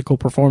their physical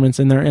performance,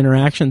 in their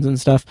interactions and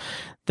stuff,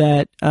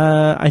 that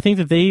I think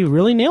that they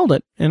really nailed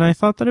it. And I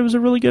thought that it was a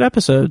really good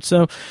episode.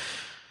 So,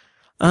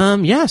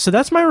 so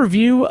that's my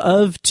review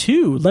of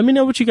 2. Let me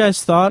know what you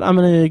guys thought. I'm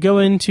going to go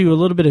into a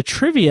little bit of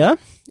trivia,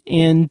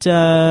 and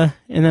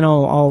then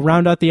I'll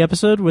round out the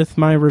episode with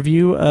my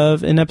review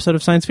of an episode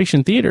of Science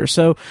Fiction Theater.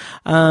 So,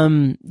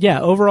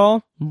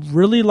 overall,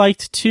 really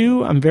liked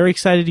 2. I'm very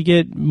excited to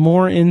get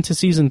more into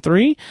season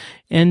 3,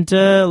 and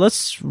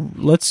let's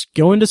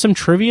go into some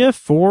trivia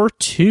for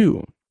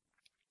 2.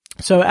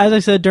 So, as I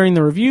said during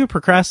the review,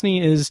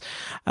 procrastinate is,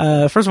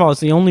 first of all,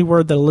 it's the only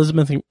word that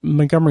Elizabeth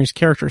Montgomery's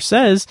character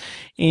says,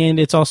 and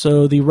it's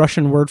also the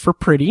Russian word for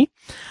pretty.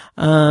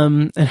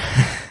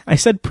 I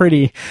said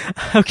pretty.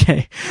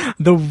 Okay.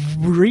 The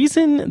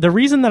reason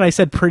that I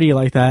said pretty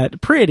like that,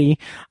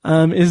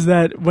 is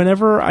that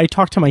whenever I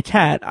talk to my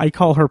cat, I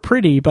call her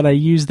pretty, but I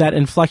use that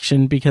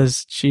inflection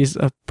because she's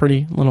a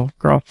pretty little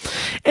girl.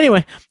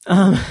 Anyway,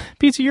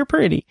 Pizza, you're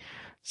pretty.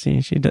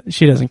 See, she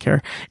doesn't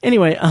care.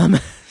 Anyway,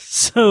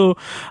 so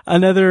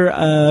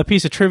another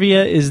piece of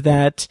trivia is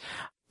that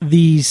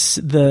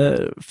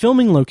the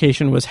filming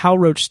location was Hal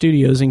Roach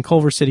Studios in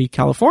Culver City,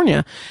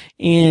 California,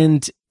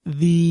 and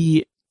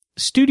the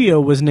studio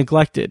was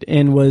neglected,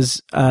 and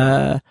was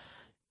the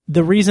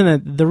reason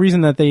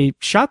that they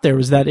shot there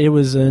was that it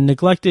was a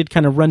neglected,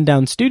 kind of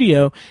rundown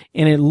studio,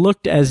 and it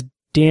looked as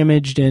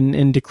damaged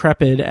and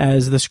decrepit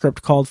as the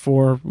script called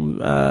for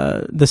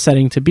the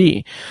setting to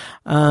be.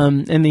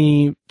 And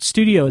the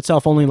studio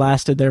itself only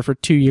lasted there for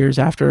 2 years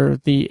after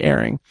the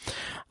airing.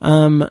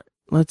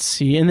 Let's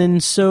see. And then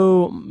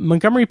so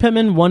Montgomery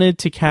Pittman wanted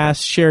to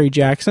cast Sherry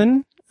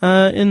Jackson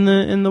in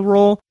the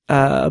role,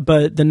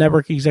 but the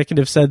network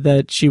executive said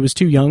that she was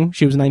too young.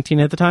 She was 19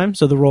 at the time,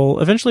 so the role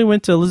eventually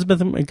went to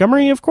Elizabeth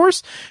Montgomery, of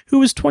course, who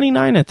was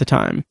 29 at the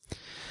time.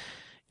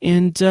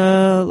 And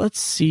let's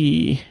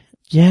see.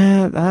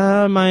 Yeah,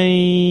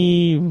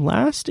 my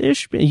last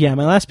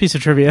piece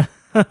of trivia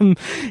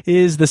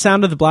is the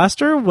sound of the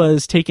blaster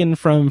was taken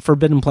from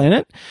Forbidden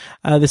Planet.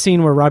 The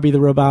scene where Robbie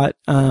the robot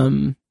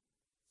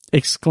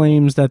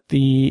exclaims that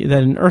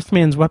an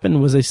Earthman's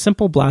weapon was a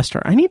simple blaster.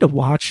 I need to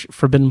watch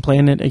Forbidden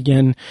Planet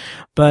again,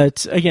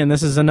 but again,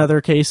 this is another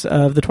case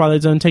of the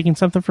Twilight Zone taking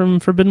something from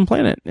Forbidden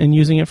Planet and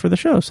using it for the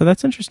show, so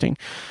that's interesting.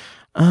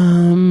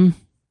 Let's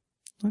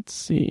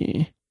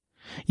see.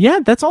 Yeah,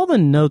 that's all the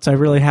notes I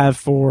really have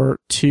for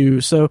 2.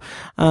 So,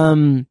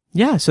 so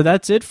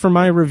that's it for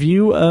my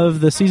review of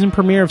the season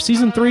premiere of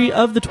season 3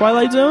 of The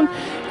Twilight Zone.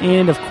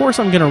 And of course,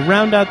 I'm going to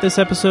round out this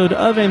episode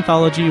of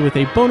Anthology with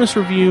a bonus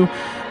review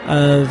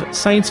of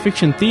Science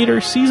Fiction Theater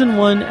season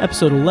 1,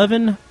 episode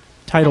 11,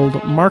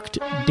 titled Marked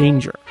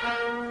Danger.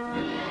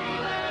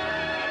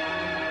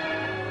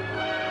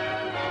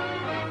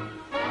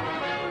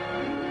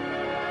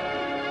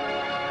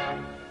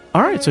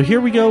 All right, so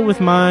here we go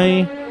with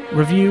my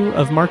review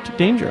of Marked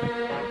Danger.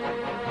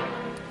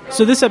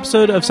 So this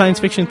episode of Science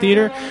Fiction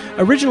Theater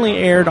originally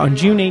aired on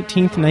June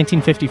 18th,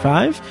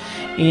 1955,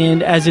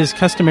 and as is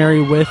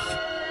customary with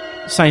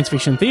Science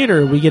Fiction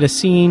Theater, we get a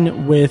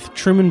scene with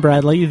Truman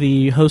Bradley,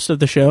 the host of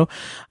the show,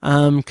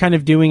 kind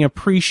of doing a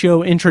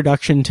pre-show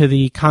introduction to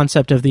the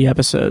concept of the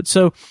episode.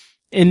 So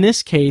in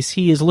this case,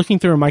 he is looking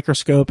through a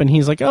microscope, and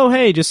he's like, oh,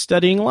 hey, just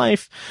studying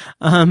life.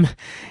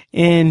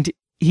 And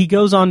he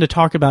goes on to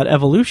talk about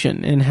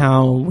evolution and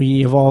how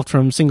we evolved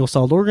from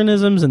single-celled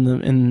organisms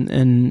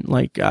in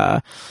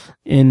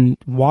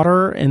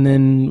water, and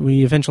then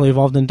we eventually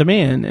evolved into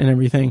man and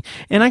everything.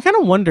 And I kind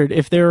of wondered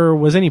if there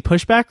was any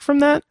pushback from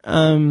that,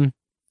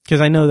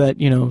 because I know that,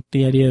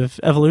 the idea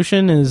of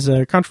evolution is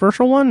a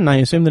controversial one, and I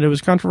assume that it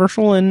was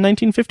controversial in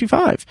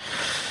 1955.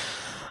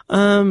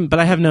 But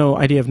I have no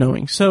idea of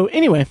knowing. So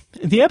anyway,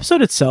 the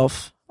episode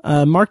itself,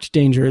 Marked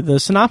Danger, the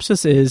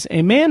synopsis is: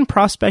 a man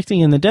prospecting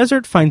in the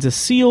desert finds a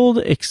sealed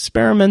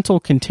experimental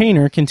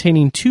container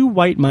containing 2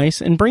 white mice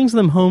and brings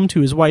them home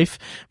to his wife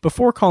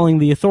before calling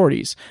the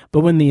authorities. But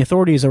when the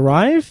authorities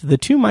arrive, the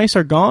 2 mice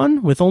are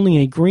gone with only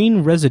a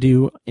green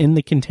residue in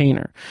the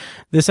container.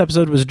 This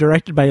episode was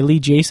directed by Lee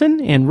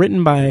Jason and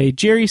written by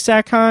Jerry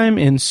Sackheim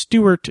and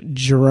Stuart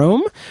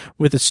Jerome,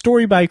 with a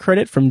story by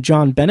credit from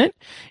John Bennett.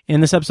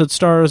 And this episode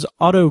stars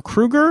Otto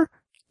Kruger,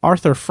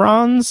 Arthur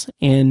Franz,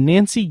 and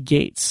Nancy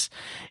Gates.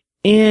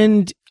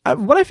 And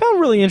what I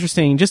found really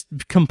interesting, just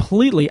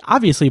completely,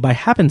 obviously by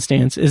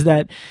happenstance, is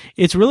that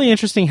it's really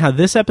interesting how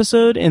this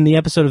episode and the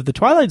episode of The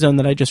Twilight Zone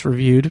that I just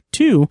reviewed,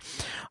 too,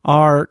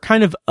 are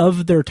kind of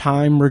their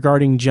time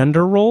regarding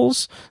gender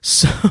roles.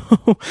 So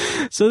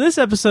this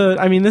episode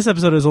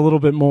is a little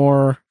bit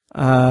more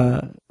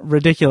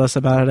ridiculous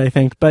about it, I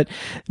think. But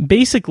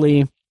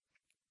basically,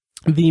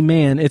 the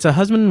man, it's a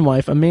husband and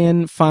wife, a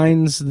man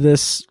finds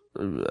this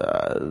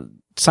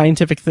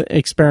scientific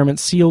experiment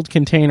sealed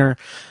container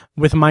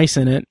with mice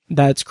in it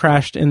that's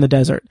crashed in the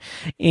desert,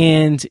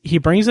 and he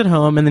brings it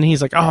home, and then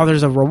he's like, oh,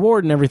 there's a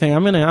reward and everything.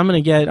 I'm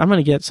gonna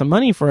get some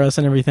money for us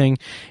and everything.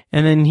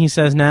 And then he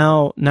says,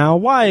 now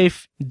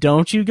wife,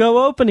 don't you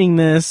go opening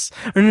this.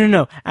 Or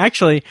no,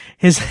 actually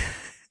his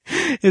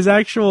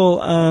actual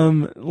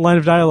line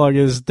of dialogue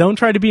is, don't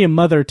try to be a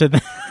mother to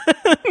them.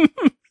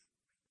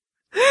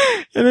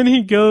 And then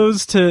he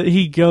goes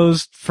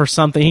for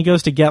something. He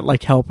goes to get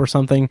like help or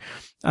something.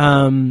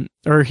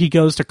 Or he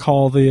goes to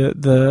call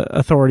the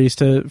authorities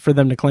for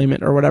them to claim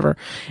it or whatever.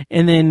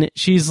 And then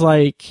she's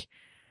like,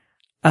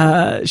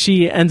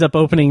 she ends up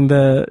opening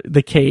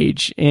the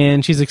cage,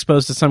 and she's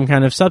exposed to some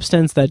kind of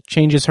substance that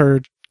changes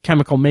her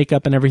chemical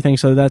makeup and everything.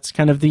 So that's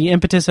kind of the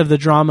impetus of the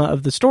drama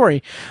of the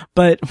story.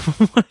 But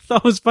what I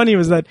thought was funny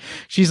was that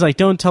she's like,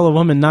 don't tell a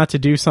woman not to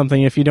do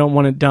something if you don't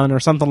want it done, or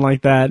something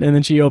like that. And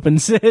then she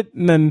opens it,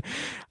 and then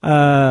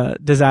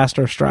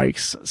disaster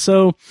strikes.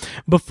 So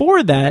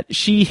before that,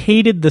 she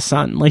hated the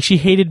sun. Like, she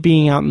hated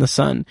being out in the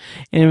sun.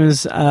 And it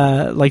was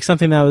like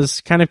something that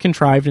was kind of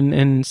contrived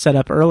and set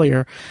up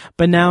earlier.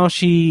 But now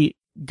she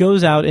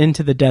goes out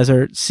into the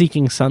desert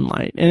seeking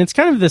sunlight. And it's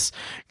kind of this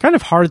kind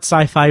of hard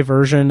sci-fi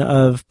version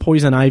of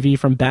Poison Ivy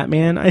from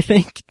Batman, I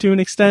think, to an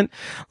extent.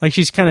 Like,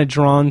 she's kind of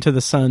drawn to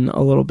the sun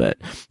a little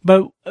bit.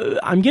 But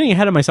I'm getting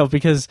ahead of myself,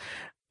 because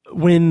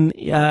when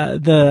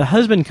the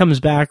husband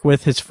comes back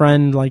with his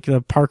friend, like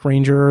the park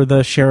ranger or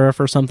the sheriff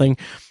or something,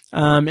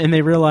 and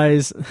they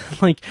realize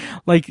like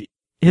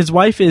his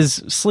wife is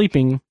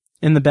sleeping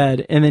in the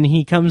bed, and then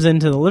he comes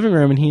into the living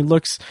room and he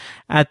looks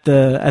at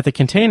the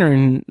container,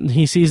 and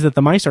he sees that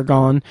the mice are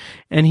gone,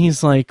 and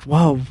he's like,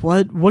 whoa,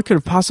 what could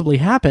have possibly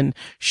happened?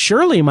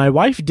 Surely my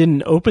wife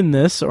didn't open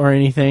this or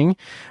anything,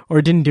 or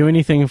didn't do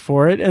anything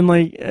for it, and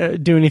like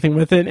do anything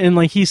with it. And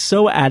like, he's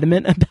so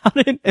adamant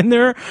about it. And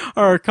there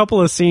are a couple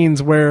of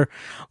scenes where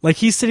like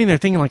he's sitting there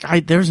thinking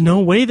like, there's no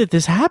way that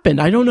this happened.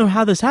 I don't know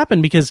how this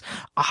happened, because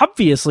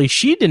obviously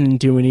she didn't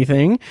do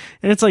anything.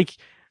 And it's like,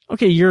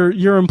 okay,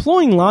 you're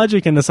employing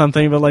logic into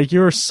something, but like,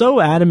 you're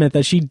so adamant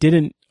that she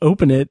didn't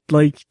open it.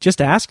 Like,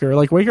 just ask her.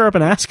 Like, wake her up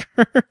and ask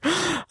her.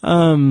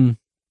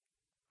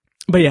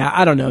 But yeah,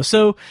 I don't know.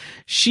 So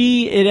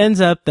it ends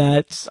up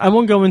that, I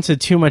won't go into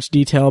too much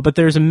detail, but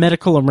there's a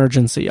medical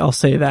emergency. I'll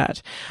say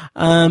that.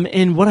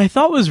 And what I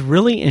thought was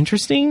really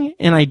interesting,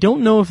 and I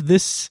don't know if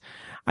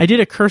I did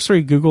a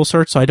cursory Google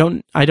search, so I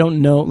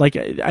don't know, like,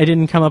 I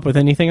didn't come up with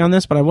anything on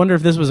this, but I wonder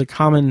if this was a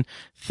common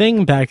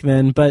thing back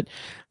then. But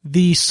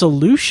the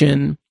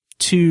solution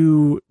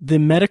to the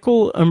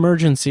medical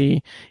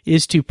emergency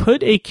is to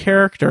put a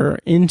character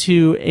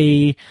into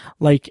a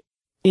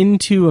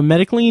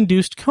medically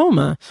induced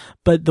coma.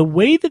 But the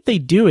way that they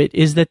do it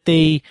is that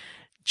they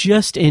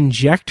just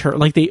inject her,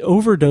 like they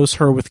overdose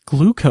her with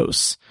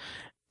glucose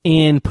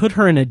and put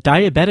her in a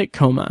diabetic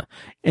coma.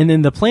 And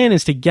then the plan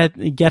is to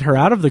get her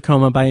out of the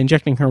coma by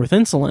injecting her with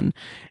insulin.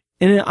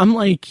 And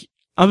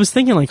I was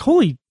thinking like,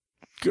 holy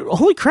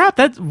crap,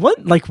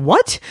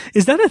 what?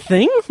 Is that a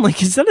thing?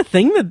 Like, is that a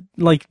thing that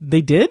like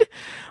they did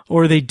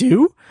or they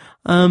do?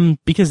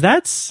 Because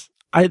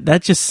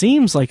that just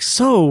seems like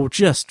so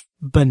just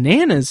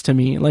bananas to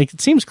me. Like,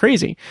 it seems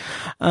crazy.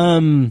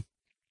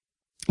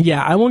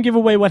 Yeah, I won't give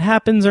away what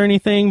happens or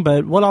anything,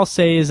 but what I'll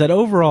say is that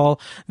overall,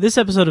 this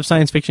episode of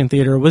Science Fiction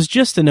Theater was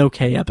just an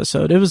okay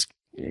episode. It was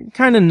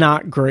kind of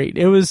not great.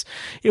 It was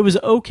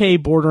okay,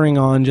 bordering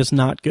on just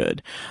not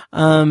good.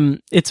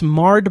 It's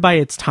marred by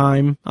its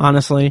time,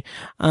 honestly.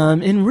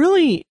 And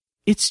really,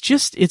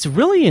 it's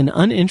really an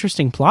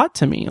uninteresting plot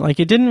to me. Like,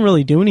 it didn't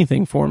really do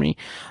anything for me.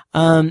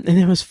 And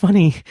it was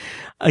funny.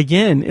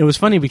 Again, it was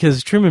funny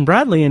because Truman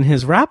Bradley in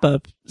his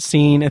wrap-up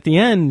scene at the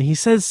end, he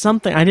says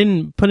something, I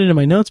didn't put it in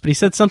my notes, but he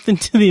said something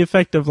to the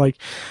effect of like,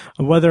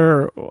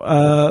 whether,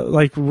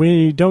 like,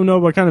 we don't know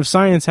what kind of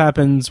science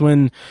happens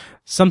when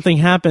something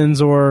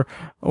happens or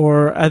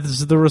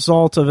as the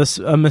result of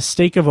a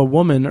mistake of a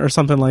woman or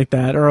something like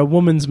that, or a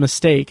woman's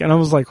mistake. And I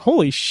was like,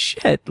 holy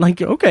shit.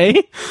 Like,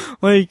 okay.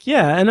 Like,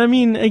 yeah. And I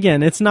mean,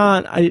 again, it's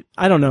not,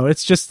 I don't know.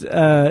 It's just,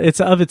 it's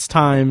of its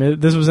time.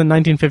 This was in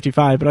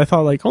 1955, but I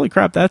thought like, holy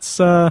crap, that's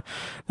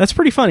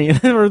pretty funny.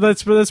 Or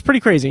that's pretty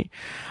crazy.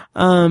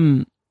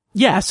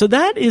 Yeah, so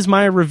that is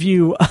my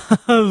review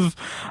of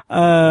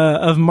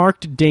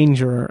Marked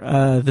Danger,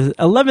 the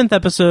 11th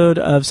episode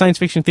of Science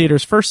Fiction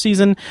Theater's first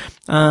season.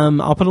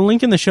 I'll put a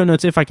link in the show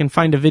notes if I can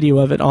find a video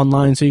of it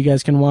online so you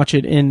guys can watch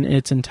it in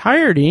its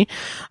entirety.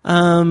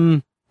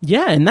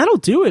 Yeah, and that'll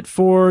do it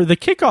for the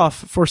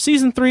kickoff for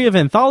season 3 of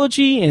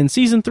Anthology and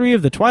season 3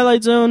 of The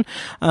Twilight Zone.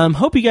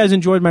 Hope you guys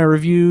enjoyed my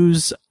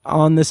reviews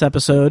on this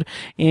episode,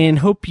 and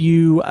hope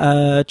you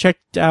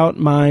checked out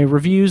my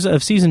reviews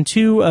of season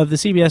 2 of the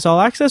CBS All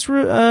Access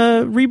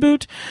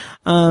reboot.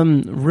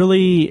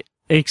 Really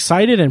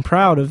excited and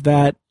proud of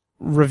that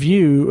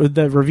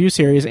review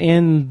series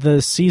and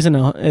the season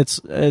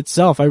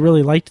itself. I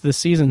really liked the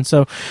season.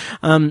 So,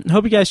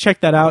 hope you guys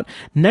check that out.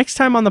 Next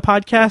time on the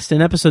podcast,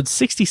 in episode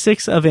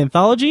 66 of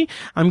Anthology,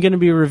 I'm going to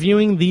be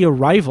reviewing The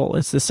Arrival.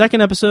 It's the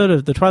second episode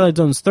of the Twilight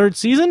Zone's third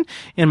season,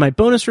 and my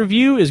bonus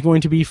review is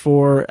going to be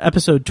for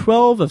episode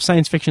 12 of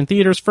Science Fiction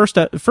Theater's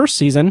first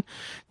season,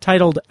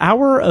 titled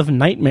Hour of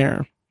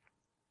Nightmare.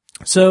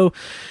 So,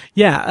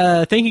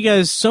 yeah, thank you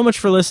guys so much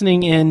for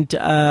listening, and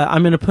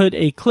I'm going to put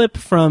a clip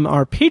from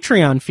our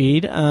Patreon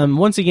feed.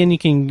 Once again, you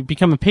can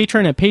become a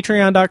patron at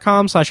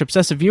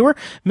patreon.com/obsessiveviewer.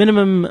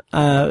 Minimum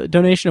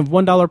donation of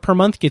 $1 per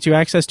month gets you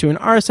access to an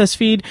RSS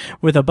feed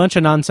with a bunch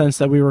of nonsense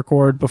that we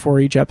record before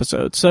each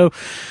episode. So,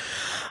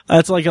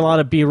 it's like a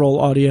lot of B-roll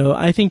audio.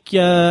 I think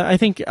a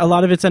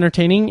lot of it's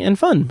entertaining and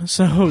fun.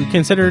 So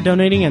consider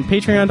donating at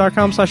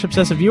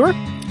patreon.com/obsessiveviewer.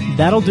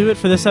 That'll do it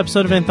for this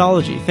episode of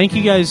Anthology. Thank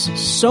you guys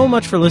so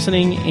much for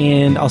listening,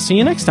 and I'll see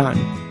you next time.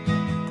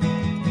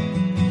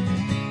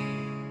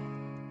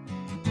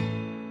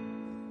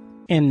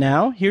 And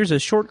now, here's a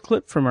short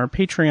clip from our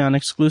Patreon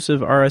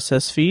exclusive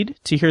RSS feed.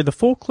 To hear the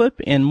full clip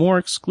and more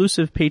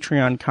exclusive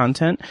Patreon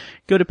content,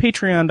 go to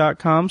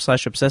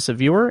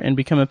patreon.com/obsessiveviewer and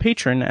become a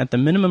patron at the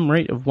minimum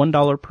rate of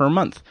 $1 per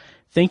month.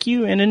 Thank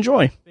you and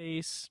enjoy.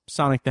 Space,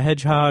 Sonic the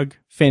Hedgehog,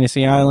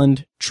 Fantasy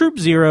Island, Troop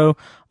Zero,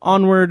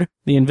 Onward,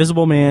 The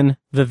Invisible Man,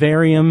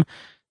 Vivarium,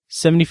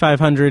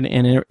 7500,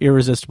 and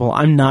Irresistible.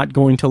 I'm not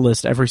going to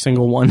list every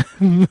single one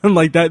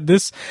like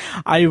that.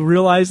 I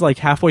realized like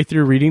halfway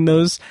through reading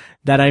those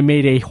that I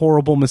made a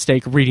horrible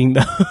mistake reading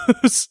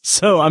those.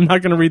 So I'm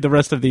not going to read the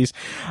rest of these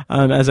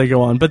as I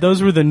go on. But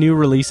those were the new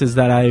releases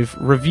that I've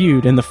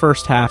reviewed in the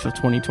first half of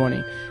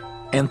 2020.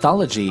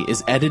 Anthology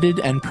is edited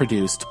and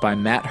produced by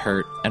Matt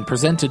Hurt and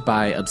presented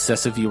by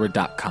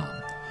ObsessiveViewer.com.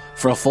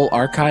 For a full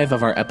archive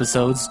of our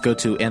episodes, go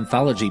to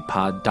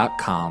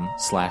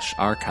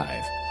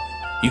anthologypod.com/archive.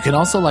 You can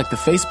also like the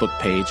Facebook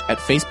page at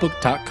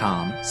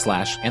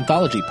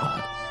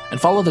facebook.com/anthologypod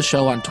and follow the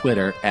show on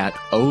Twitter at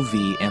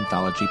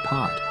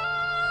OVAnthologyPod.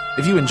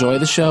 If you enjoy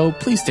the show,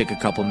 please take a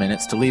couple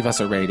minutes to leave us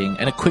a rating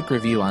and a quick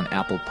review on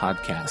Apple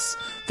Podcasts.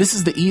 This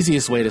is the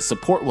easiest way to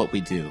support what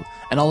we do,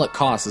 and all it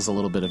costs is a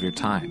little bit of your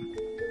time.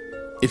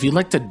 If you'd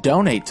like to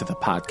donate to the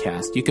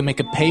podcast, you can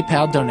make a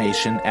PayPal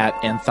donation at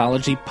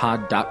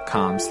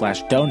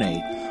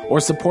anthologypod.com/donate or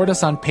support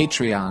us on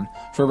Patreon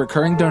for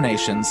recurring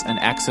donations and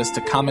access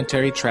to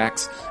commentary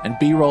tracks and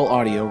B-roll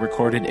audio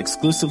recorded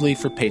exclusively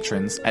for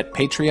patrons at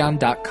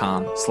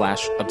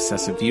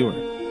patreon.com/obsessiveviewer.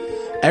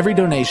 Every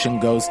donation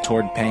goes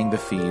toward paying the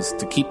fees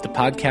to keep the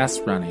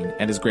podcast running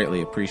and is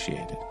greatly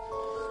appreciated.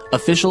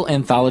 Official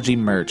Anthology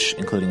merch,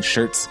 including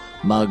shirts,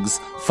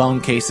 mugs,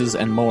 phone cases,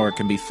 and more,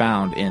 can be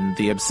found in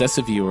the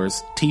Obsessive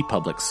Viewer's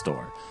TeePublic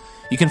store.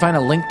 You can find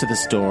a link to the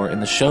store in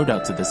the show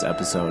notes of this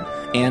episode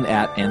and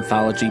at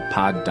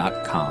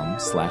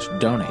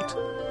anthologypod.com/donate.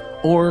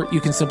 Or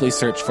you can simply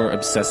search for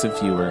Obsessive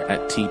Viewer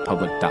at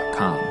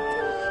tpublic.com.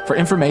 For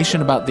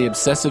information about the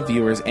Obsessive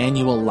Viewer's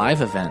annual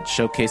live event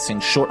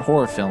showcasing short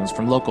horror films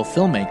from local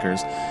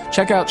filmmakers,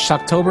 check out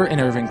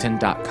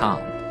shocktober.irvington.com.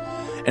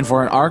 And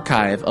for an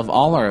archive of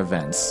all our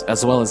events,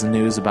 as well as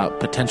news about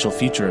potential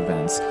future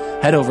events,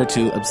 head over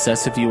to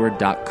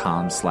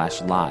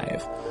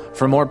obsessiveviewer.com/live.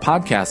 For more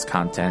podcast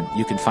content,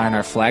 you can find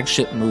our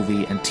flagship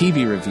movie and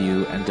TV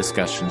review and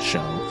discussion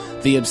show,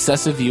 The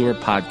Obsessive Viewer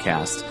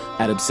Podcast,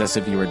 at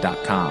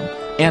obsessiveviewer.com,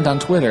 and on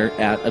Twitter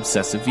at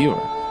obsessiveviewer.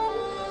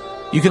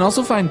 You can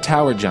also find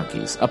Tower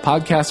Junkies, a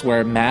podcast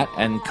where Matt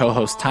and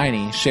co-host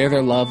Tiny share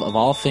their love of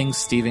all things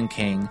Stephen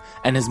King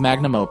and his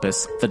magnum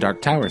opus, The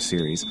Dark Tower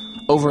series,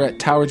 over at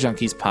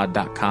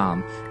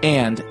towerjunkiespod.com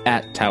and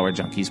at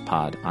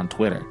towerjunkiespod on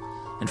Twitter.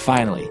 And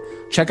finally,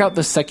 check out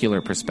The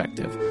Secular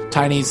Perspective,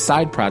 Tiny's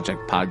side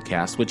project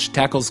podcast, which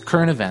tackles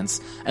current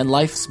events and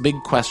life's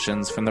big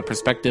questions from the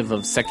perspective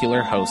of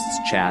secular hosts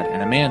Chad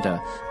and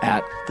Amanda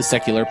at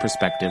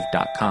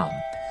thesecularperspective.com.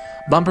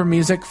 Bumper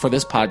music for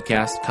this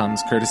podcast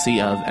comes courtesy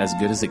of As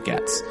Good As It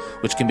Gets,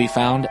 which can be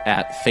found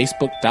at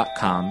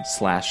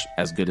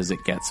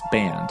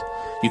facebook.com/asgoodasitgetsband.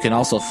 You can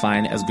also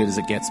find As Good As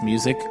It Gets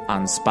music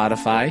on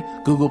Spotify,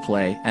 Google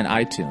Play, and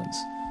iTunes.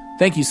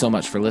 Thank you so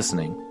much for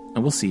listening,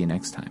 and we'll see you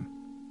next time.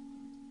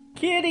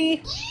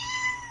 Kitty!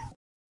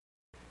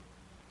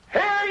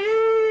 Hear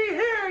ye,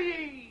 hear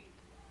ye!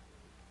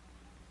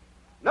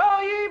 Know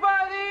ye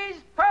by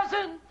these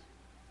present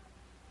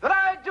that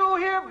I do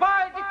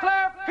hereby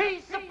declare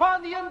peace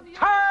upon the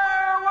entire